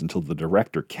tessellation was until the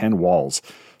director, Ken Walls,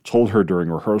 told her during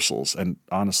rehearsals. And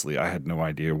honestly, I had no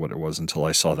idea what it was until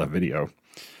I saw that video.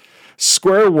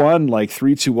 Square One, like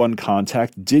 3-2-1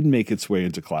 Contact, did make its way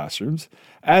into classrooms,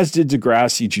 as did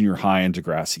Degrassi Junior High and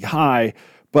Degrassi High,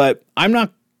 but I'm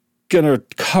not going to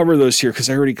cover those here because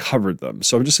I already covered them.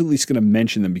 So I'm just at least going to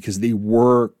mention them because they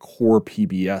were core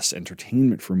PBS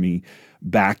entertainment for me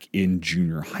back in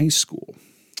junior high school.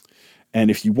 And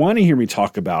if you want to hear me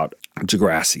talk about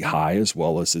Degrassi High as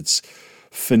well as its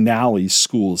finale,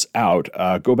 School's Out,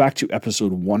 go back to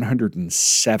episode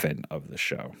 107 of the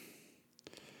show.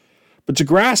 But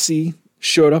Degrassi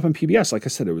showed up on PBS. Like I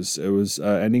said, it was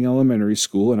ending elementary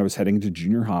school, and I was heading to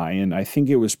junior high, and I think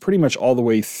it was pretty much all the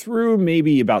way through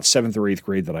maybe about 7th or 8th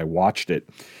grade that I watched it.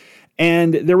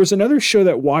 And there was another show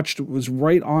that was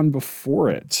right on before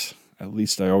it. At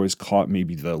least I always caught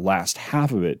maybe the last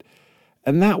half of it.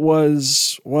 And that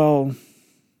was, well,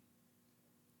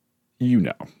 you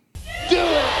know. Do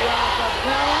it,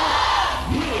 Rockefeller!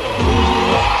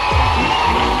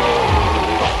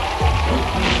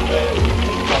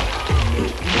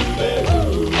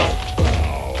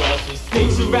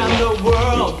 Takes around the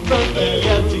world, from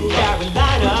India to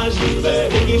Carolina. She's a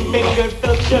sticky-fingered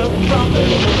filcher from the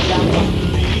down to the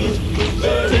leaves.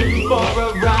 Take you for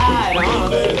a ride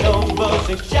on a sailboat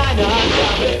to China.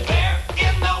 Where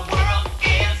in the world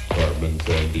is Carmen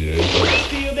Sandiego?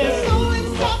 Feel their soul in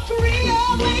South Korea,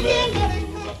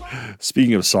 making money.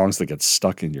 Speaking of songs that get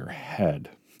stuck in your head,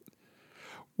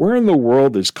 Where in the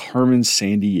World is Carmen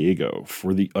Sandiego,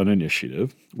 for the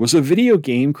uninitiative, was a video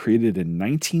game created in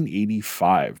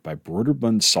 1985 by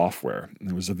Broderbund Software.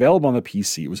 It was available on the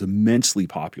PC. It was immensely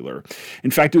popular. In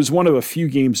fact, it was one of a few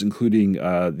games, including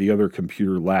the other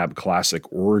Computer Lab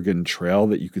classic Oregon Trail,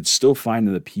 that you could still find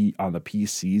on the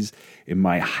PCs in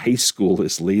my high school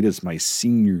as late as my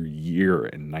senior year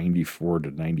in 94 to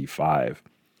 95.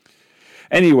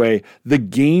 Anyway, the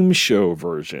game show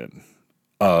version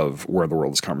of Where in the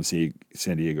World is Carmen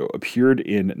Sandiego appeared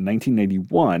in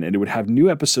 1991, and it would have new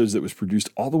episodes that was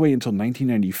produced all the way until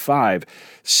 1995,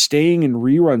 staying in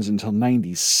reruns until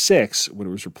 96, when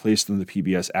it was replaced in the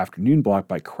PBS afternoon block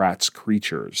by Kratz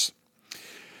Creatures.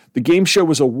 The game show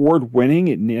was award-winning.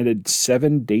 It netted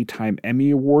 7 Daytime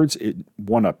Emmy Awards. It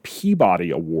won a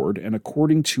Peabody Award, and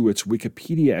according to its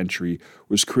Wikipedia entry,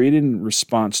 was created in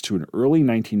response to an early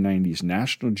 1990s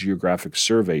National Geographic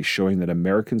survey showing that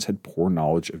Americans had poor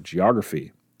knowledge of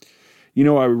geography. You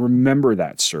know, I remember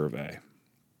that survey.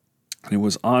 And it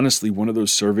was honestly one of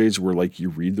those surveys where, like, you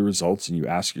read the results and you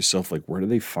ask yourself, like, where do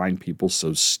they find people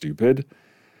so stupid?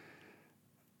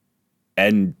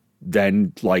 And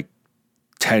then, like,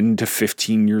 10 to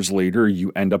 15 years later,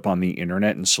 you end up on the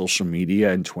internet and social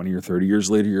media, and 20 or 30 years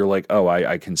later, you're like, oh,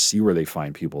 I can see where they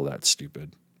find people that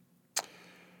stupid.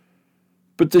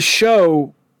 But the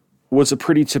show was a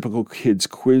pretty typical kids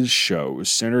quiz show. It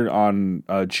was centered on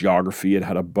geography. It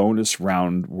had a bonus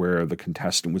round where the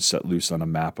contestant was set loose on a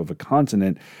map of a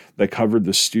continent that covered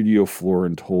the studio floor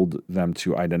and told them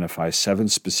to identify 7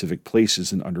 specific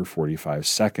places in under 45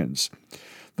 seconds.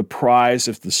 The prize,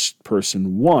 if this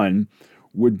person won,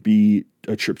 would be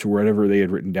a trip to wherever they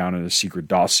had written down in a secret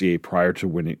dossier prior to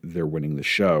winning the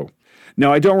show.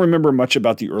 Now, I don't remember much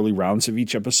about the early rounds of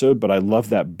each episode, but I love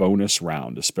that bonus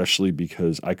round, especially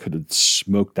because I could have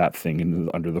smoked that thing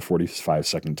under the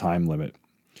 45-second time limit.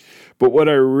 But what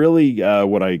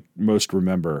I most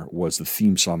remember was the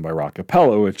theme song by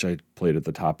Rockapella, which I played at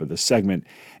the top of this segment,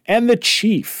 and the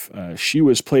Chief. She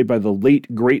was played by the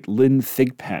late, great Lynn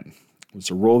Thigpen. It was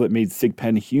a role that made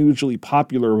Thigpen hugely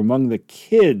popular among the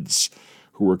kids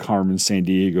who were Carmen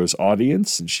Sandiego's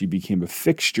audience, and she became a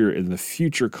fixture in the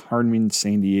future Carmen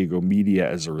Sandiego media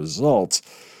as a result.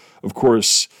 Of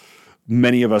course,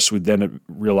 many of us would then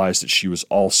realize that she was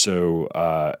also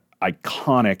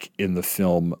iconic in the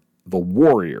film The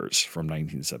Warriors from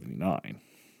 1979.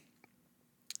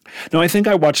 Now, I think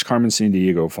I watched Carmen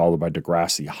Sandiego followed by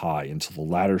Degrassi High until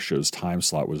the latter show's time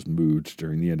slot was moved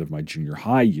during the end of my junior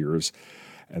high years,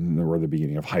 and then the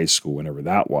beginning of high school, whenever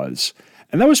that was.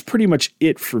 And that was pretty much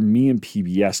it for me and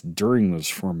PBS during those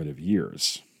formative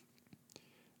years.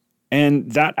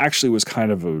 And that actually was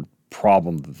kind of a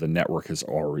problem that the network has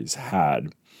always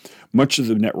had. Much of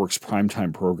the network's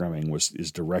primetime programming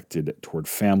is directed toward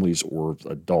families or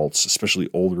adults, especially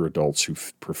older adults who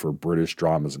prefer British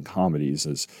dramas and comedies,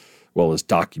 as well as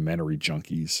documentary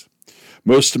junkies.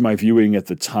 Most of my viewing at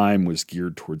the time was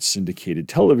geared towards syndicated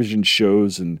television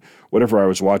shows and whatever I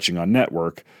was watching on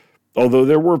network, although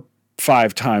there were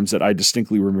 5 times that I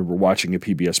distinctly remember watching a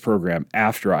PBS program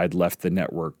after I'd left the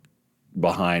network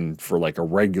behind for like a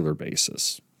regular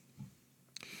basis.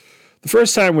 The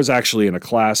first time was actually in a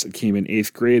class that came in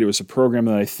 8th grade. It was a program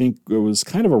that I think it was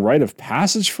kind of a rite of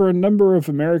passage for a number of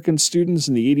American students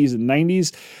in the 80s and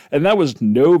 90s, and that was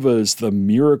Nova's The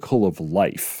Miracle of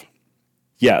Life.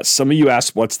 Yeah, some of you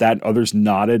asked what's that, others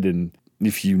nodded, and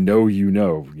if you know, you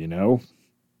know, you know?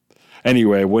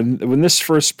 Anyway, when this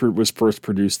was first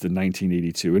produced in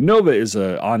 1982, and Nova is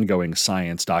an ongoing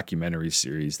science documentary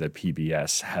series that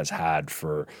PBS has had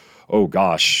for oh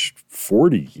gosh,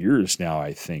 40 years now,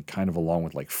 I think, kind of along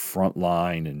with like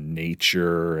Frontline and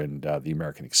Nature and The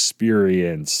American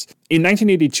Experience. In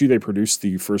 1982, they produced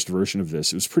the first version of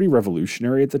this. It was pretty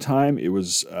revolutionary at the time.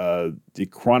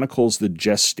 It chronicles the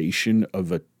gestation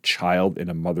of a child in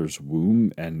a mother's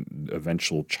womb and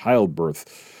eventual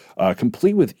childbirth,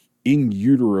 complete with in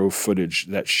utero footage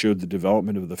that showed the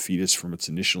development of the fetus from its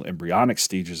initial embryonic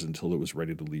stages until it was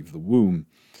ready to leave the womb.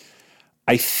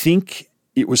 I think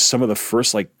it was some of the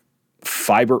first like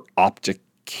fiber optic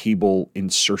cable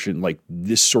insertion, like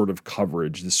this sort of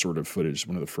coverage, this sort of footage.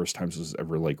 One of the first times it was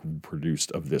ever like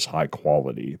produced of this high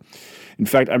quality. In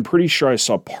fact, I'm pretty sure I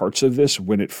saw parts of this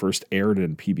when it first aired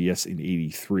in PBS in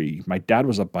 '83. My dad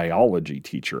was a biology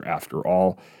teacher after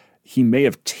all. He may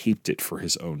have taped it for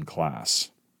his own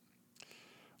class.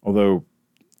 Although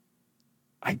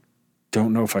I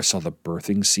don't know if I saw the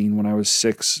birthing scene when I was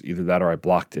 6. Either that or I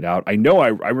blocked it out. I know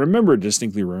I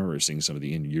distinctly remember seeing some of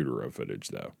the in utero footage,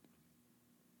 though.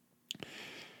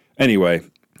 Anyway,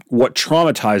 what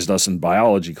traumatized us in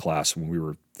biology class when we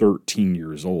were 13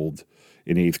 years old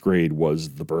in 8th grade was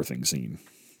the birthing scene.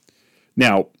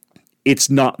 Now, it's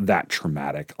not that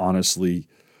traumatic, honestly.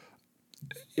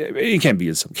 It can be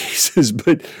in some cases,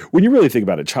 but when you really think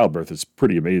about it, childbirth is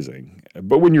pretty amazing.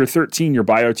 But when you're 13, your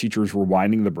bio teacher is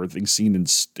rewinding the birthing scene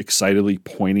and excitedly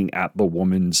pointing at the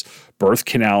woman's birth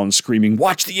canal and screaming,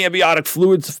 "Watch the amniotic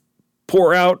fluids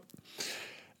pour out."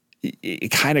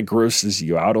 It kind of grosses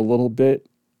you out a little bit,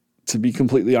 to be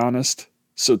completely honest.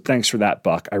 So thanks for that,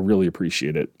 Buck. I really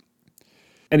appreciate it.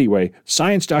 Anyway,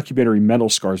 science documentary Mental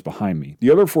Scars behind me. The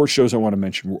other 4 shows I want to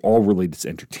mention were all related to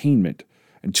entertainment,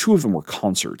 and 2 of them were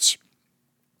concerts.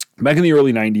 Back in the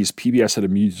early 90s, PBS had a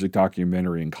music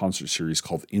documentary and concert series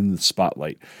called In the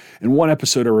Spotlight. And one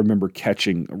episode I remember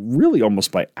catching, really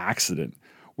almost by accident,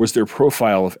 was their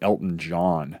profile of Elton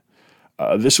John.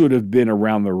 This would have been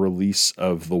around the release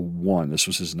of The One. This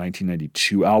was his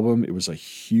 1992 album. It was a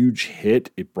huge hit.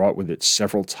 It brought with it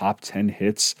several top 10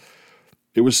 hits.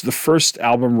 It was the first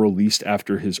album released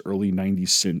after his early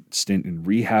 90s stint in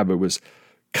rehab. It was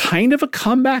kind of a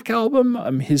comeback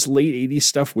album. His late 80s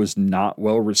stuff was not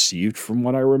well received from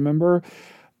what I remember.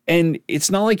 And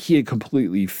it's not like he had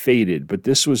completely faded, but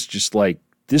this was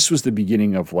the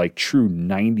beginning of like true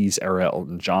 90s era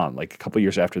Elton John. Like a couple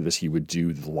years after this, he would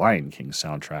do the Lion King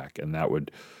soundtrack, and that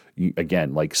would,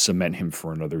 again, like cement him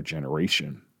for another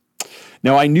generation.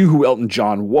 Now, I knew who Elton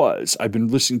John was. I've been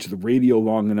listening to the radio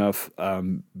long enough.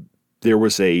 There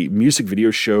was a music video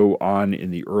show on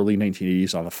in the early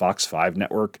 1980s on the Fox 5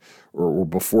 network, or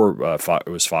before it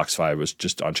was Fox 5. It was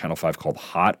just on Channel 5 called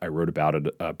Hot. I wrote about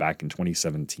it back in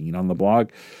 2017 on the blog.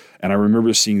 And I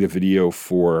remember seeing the video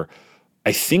for,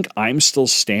 I think, I'm Still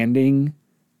Standing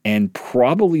and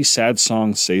probably Sad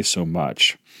Song Say So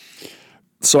Much.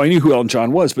 So I knew who Elton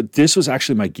John was, but this was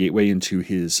actually my gateway into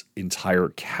his entire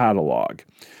catalog.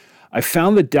 I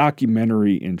found the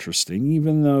documentary interesting,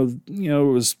 even though,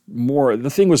 the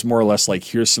thing was more or less like,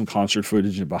 here's some concert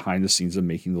footage and behind the scenes of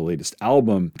making the latest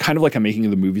album, kind of like I'm making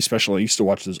the movie special. I used to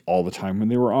watch this all the time when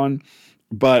they were on.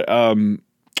 But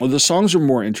the songs are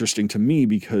more interesting to me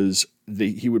because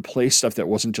he would play stuff that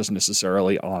wasn't just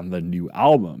necessarily on the new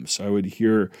album. So I would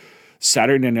hear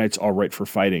Saturday Night's All Right for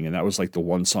Fighting, and that was like the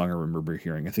one song I remember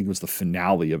hearing. I think it was the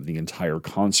finale of the entire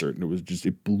concert, and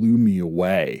it blew me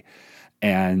away.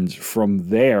 And from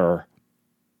there,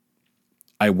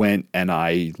 I went and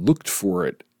I looked for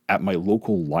it at my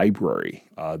local library.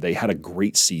 They had a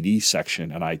great CD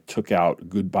section, and I took out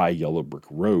Goodbye Yellow Brick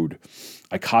Road.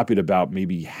 I copied about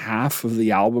maybe half of the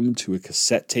album to a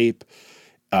cassette tape,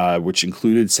 which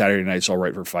included Saturday Night's All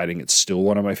Right for Fighting. It's still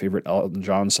one of my favorite Elton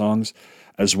John songs,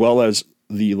 as well as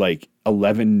the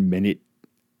 11-minute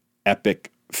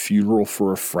epic Funeral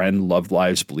for a Friend, Love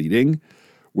Lies Bleeding,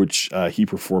 which he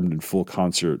performed in full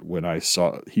concert when I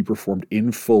saw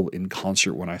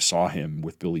him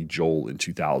with Billy Joel in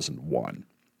 2001.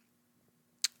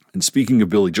 And speaking of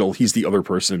Billy Joel, he's the other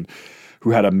person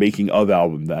who had a making of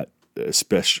album that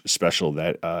special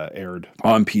that aired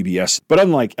on PBS. But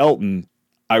unlike Elton,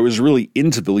 I was really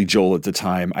into Billy Joel at the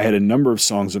time. I had a number of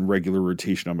songs in regular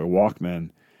rotation on my Walkman,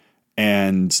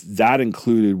 and that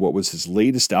included what was his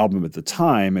latest album at the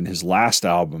time, and his last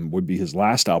album would be his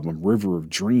last album, River of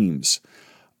Dreams.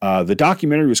 The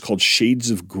documentary was called Shades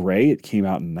of Grey. It came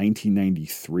out in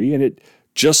 1993, and it,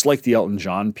 just like the Elton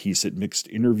John piece, it mixed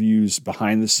interviews,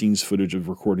 behind-the-scenes footage of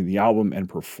recording the album, and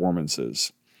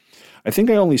performances. I think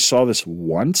I only saw this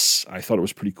once. I thought it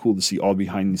was pretty cool to see all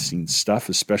behind-the-scenes stuff,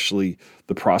 especially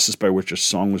the process by which a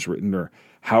song was written or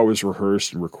how it was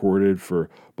rehearsed and recorded for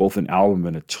both an album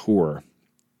and a tour.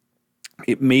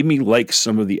 It made me like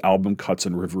some of the album cuts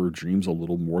on River of Dreams a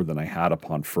little more than I had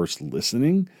upon first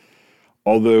listening.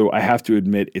 Although I have to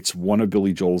admit, it's one of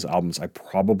Billy Joel's albums I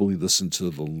probably listened to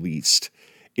the least.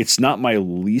 It's not my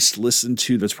least listened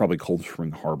to. That's probably Cold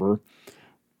Spring Harbor.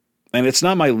 And it's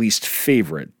not my least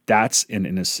favorite. That's An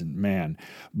Innocent Man.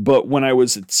 But when I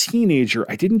was a teenager,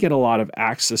 I didn't get a lot of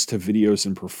access to videos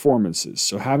and performances.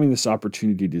 So having this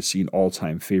opportunity to see an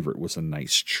all-time favorite was a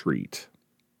nice treat.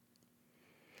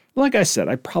 Like I said,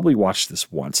 I probably watched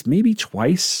this once, maybe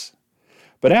twice.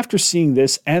 But after seeing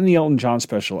this and the Elton John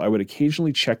special, I would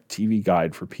occasionally check TV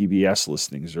Guide for PBS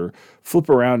listings or flip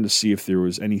around to see if there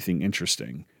was anything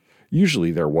interesting.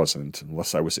 Usually there wasn't,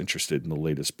 unless I was interested in the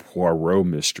latest Poirot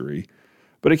mystery.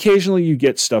 But occasionally you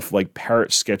get stuff like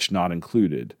Parrot Sketch Not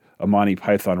Included, a Monty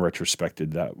Python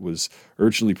retrospective that was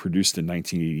originally produced in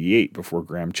 1988 before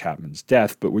Graham Chapman's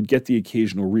death, but would get the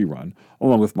occasional rerun,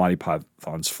 along with Monty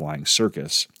Python's Flying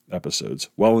Circus episodes,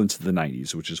 well into the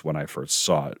 90s, which is when I first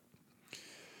saw it.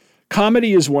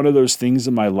 Comedy is one of those things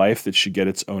in my life that should get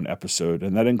its own episode,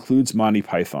 and that includes Monty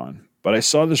Python. But I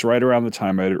saw this right around the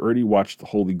time I had already watched The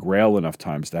Holy Grail enough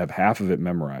times to have half of it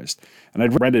memorized, and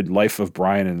I'd rented Life of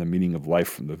Brian and The Meaning of Life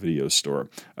from the video store.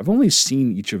 I've only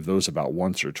seen each of those about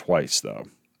once or twice, though.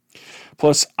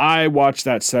 Plus, I watched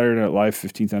that Saturday Night Live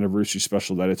 15th anniversary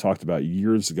special that I talked about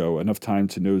years ago enough time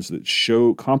to know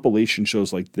that compilation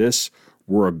shows like this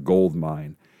were a gold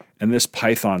mine, and this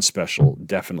Python special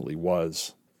definitely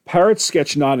was. Parrot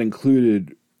Sketch Not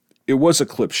Included, it was a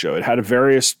clip show. It had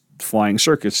various Flying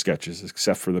Circus sketches,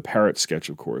 except for the Parrot sketch,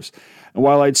 of course. And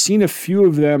while I'd seen a few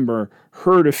of them or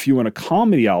heard a few on a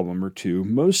comedy album or two,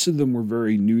 most of them were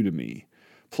very new to me.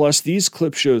 Plus, these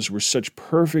clip shows were such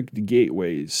perfect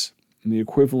gateways, and the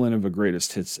equivalent of a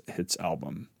greatest hits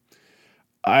album.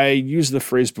 I used the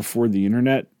phrase before the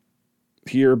internet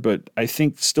here, but I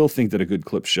still think that a good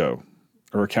clip show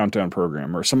or a countdown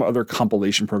program or some other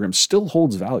compilation program still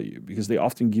holds value because they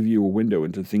often give you a window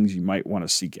into things you might want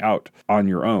to seek out on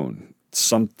your own.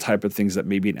 Some type of things that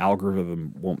maybe an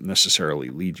algorithm won't necessarily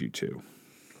lead you to.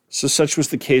 So such was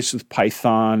the case with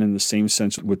Python, in the same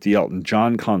sense with the Elton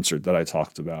John concert that I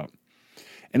talked about.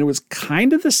 And it was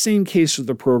kind of the same case with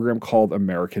a program called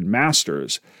American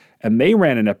Masters, and they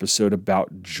ran an episode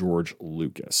about George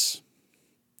Lucas.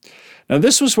 Now,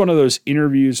 this was one of those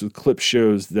interviews with clip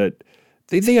shows that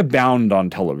they abound on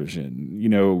television. You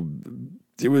know,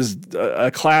 it was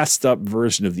a classed up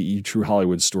version of the True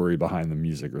Hollywood Story behind the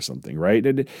music or something, right?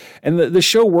 And the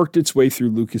show worked its way through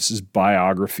Lucas's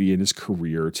biography and his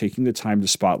career, taking the time to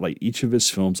spotlight each of his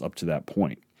films up to that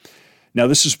point. Now,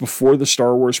 this is before the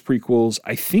Star Wars prequels.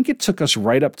 I think it took us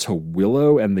right up to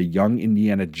Willow and the Young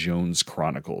Indiana Jones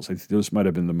Chronicles. I think those might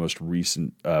have been the most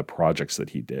recent projects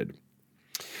that he did.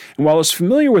 And while I was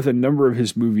familiar with a number of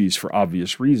his movies for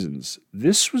obvious reasons,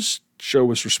 this show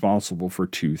was responsible for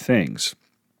two things.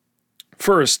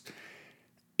 First,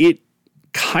 it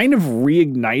kind of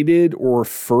reignited or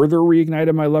further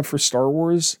reignited my love for Star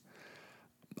Wars.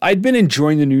 I'd been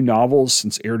enjoying the new novels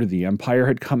since Heir to the Empire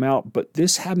had come out, but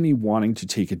this had me wanting to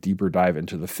take a deeper dive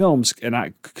into the films,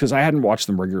 because I hadn't watched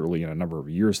them regularly in a number of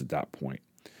years at that point.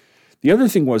 The other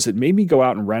thing was it made me go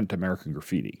out and rent American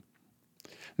Graffiti.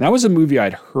 And that was a movie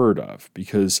I'd heard of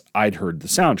because I'd heard the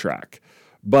soundtrack,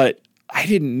 but I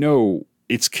didn't know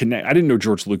I didn't know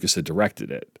George Lucas had directed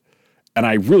it, and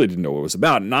I really didn't know what it was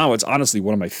about. Now it's honestly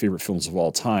one of my favorite films of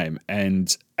all time,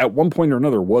 and at one point or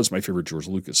another was my favorite George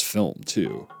Lucas film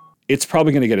too. It's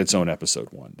probably going to get its own episode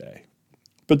one day.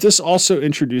 But this also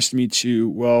introduced me to,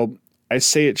 well, I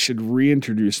say it should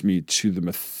reintroduce me to the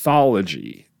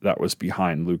mythology that was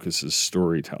behind Lucas's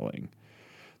storytelling.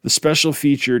 The special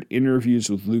featured interviews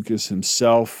with Lucas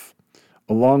himself,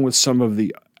 along with some of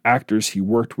the actors he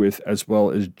worked with, as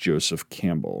well as Joseph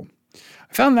Campbell.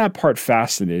 I found that part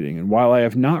fascinating, and while I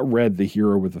have not read The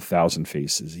Hero with 1,000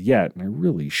 Faces yet, and I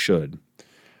really should,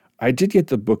 I did get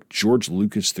the book George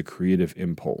Lucas, The Creative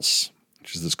Impulse,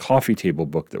 which is this coffee table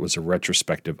book that was a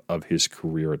retrospective of his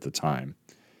career at the time.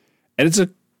 And it's a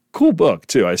cool book,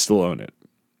 too. I still own it.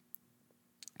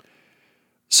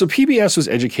 So PBS was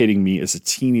educating me as a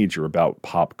teenager about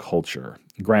pop culture.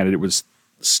 Granted, it was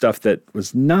stuff that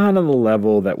was not on the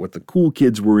level that what the cool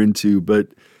kids were into, but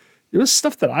it was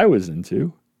stuff that I was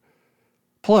into.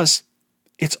 Plus,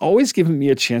 it's always given me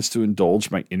a chance to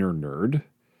indulge my inner nerd.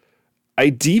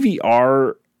 I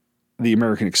DVR The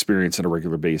American Experience on a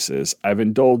regular basis. I've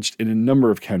indulged in a number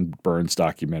of Ken Burns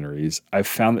documentaries. I've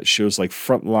found that shows like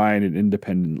Frontline and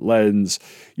Independent Lens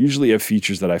usually have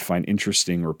features that I find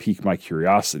interesting or pique my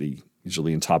curiosity,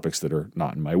 usually in topics that are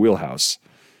not in my wheelhouse.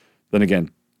 Then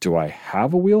again, do I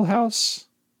have a wheelhouse?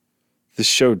 the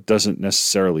show doesn't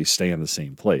necessarily stay in the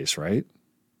same place, right?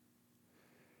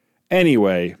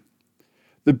 Anyway,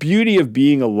 the beauty of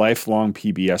being a lifelong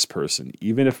PBS person,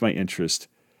 even if my interest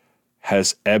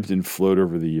has ebbed and flowed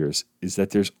over the years, is that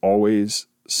there's always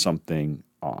something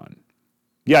on.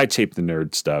 Yeah, I tape the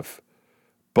nerd stuff,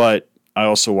 but I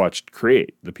also watched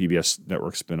Create, the PBS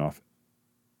network spinoff,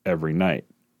 every night.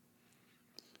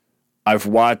 I've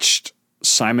watched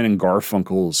Simon and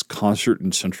Garfunkel's concert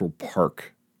in Central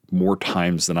Park more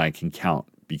times than I can count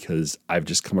because I've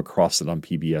just come across it on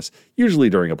PBS, usually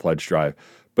during a pledge drive.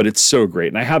 But it's so great.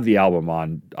 And I have the album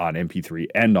on MP3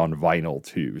 and on vinyl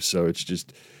too. So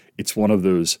it's one of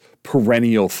those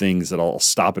perennial things that I'll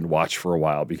stop and watch for a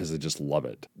while because I just love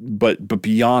it. But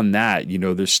beyond that,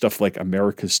 there's stuff like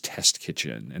America's Test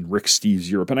Kitchen and Rick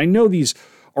Steves Europe. And I know these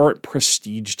aren't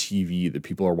prestige TV that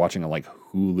people are watching on like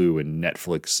Hulu and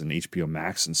Netflix and HBO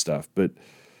Max and stuff. But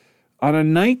on a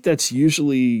night that's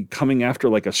usually coming after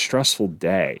like a stressful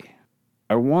day,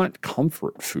 I want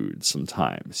comfort food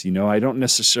sometimes. I don't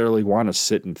necessarily want to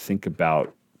sit and think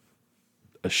about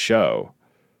a show.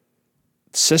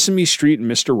 Sesame Street and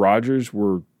Mr. Rogers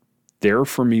were there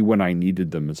for me when I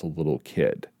needed them as a little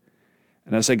kid.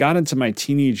 And as I got into my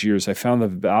teenage years, I found the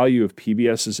value of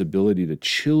PBS's ability to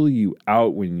chill you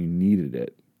out when you needed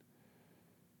it.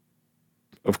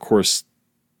 Of course,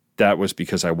 that was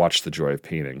because I watched The Joy of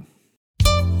Painting.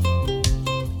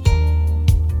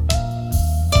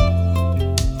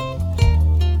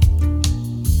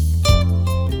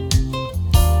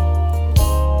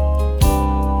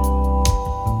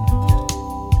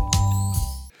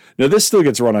 Now, this still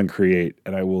gets run on Create,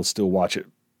 and I will still watch it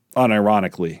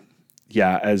unironically.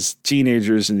 Yeah, as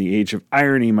teenagers in the age of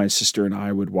irony, my sister and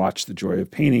I would watch The Joy of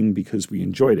Painting because we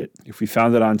enjoyed it. If we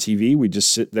found it on TV, we'd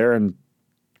just sit there and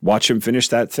watch him finish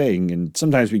that thing. And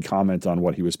sometimes we'd comment on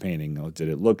what he was painting. Did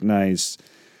it look nice?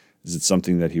 Is it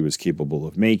something that he was capable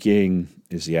of making?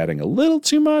 Is he adding a little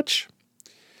too much?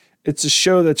 It's a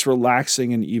show that's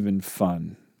relaxing and even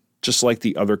fun, just like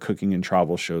the other cooking and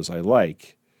travel shows I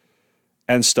like.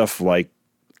 And stuff like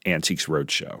Antiques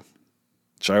Roadshow,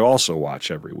 which I also watch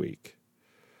every week.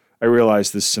 I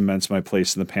realize this cements my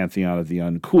place in the pantheon of the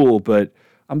uncool, but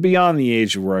I'm beyond the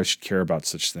age where I should care about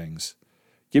such things.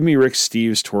 Give me Rick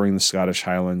Steves touring the Scottish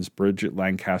Highlands, Bridget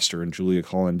Lancaster and Julia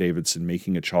Collin-Davidson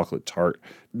making a chocolate tart,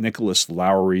 Nicholas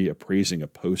Lowry appraising a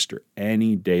poster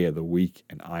any day of the week,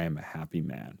 and I am a happy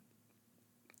man.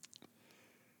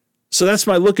 So that's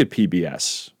my look at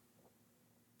PBS.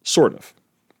 Sort of.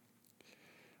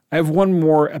 I have one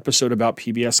more episode about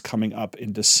PBS coming up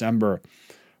in December,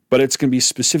 but it's going to be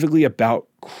specifically about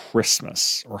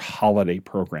Christmas or holiday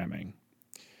programming.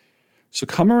 So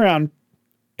come around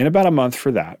in about a month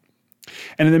for that.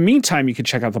 And in the meantime, you can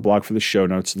check out the blog for the show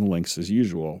notes and the links as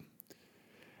usual.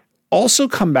 Also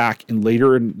come back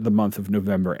later in the month of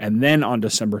November and then on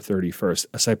December 31st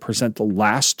as I present the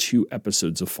last 2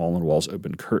 episodes of Fallen Walls,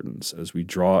 Open Curtains as we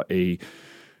draw a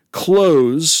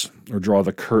close or draw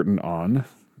the curtain on,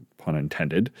 pun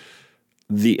intended,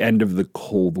 the end of the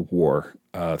Cold War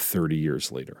 30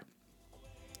 years later.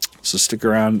 So stick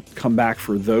around, come back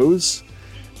for those,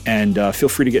 and feel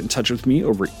free to get in touch with me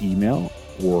over email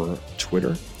or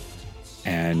Twitter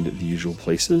and the usual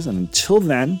places. And until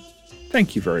then,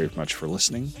 thank you very much for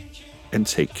listening, and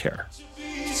take care.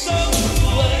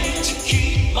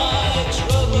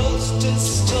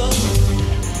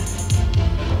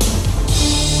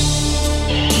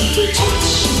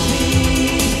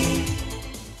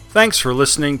 Thanks for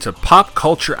listening to Pop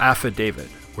Culture Affidavit,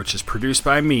 which is produced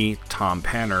by me, Tom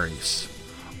Panarese.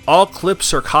 All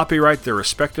clips are copyright their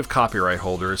respective copyright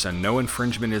holders and no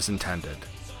infringement is intended.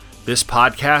 This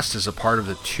podcast is a part of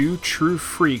the Two True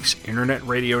Freaks Internet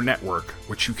Radio Network,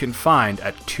 which you can find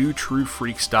at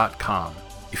twotruefreaks.com.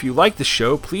 If you like the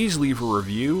show, please leave a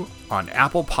review on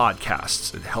Apple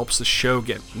Podcasts. It helps the show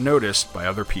get noticed by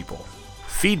other people.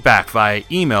 Feedback via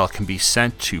email can be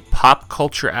sent to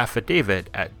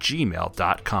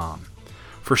popcultureaffidavit@gmail.com.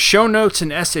 For show notes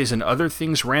and essays and other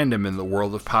things random in the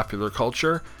world of popular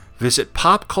culture, visit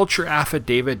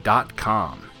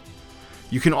popcultureaffidavit.com.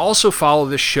 You can also follow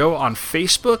this show on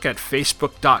Facebook at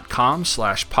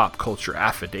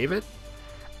facebook.com/popcultureaffidavit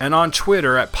and on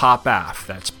Twitter at popaff.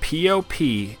 That's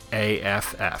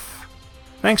POPAFF.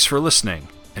 Thanks for listening,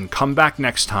 and come back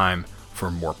next time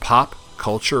for more pop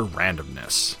culture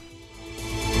randomness.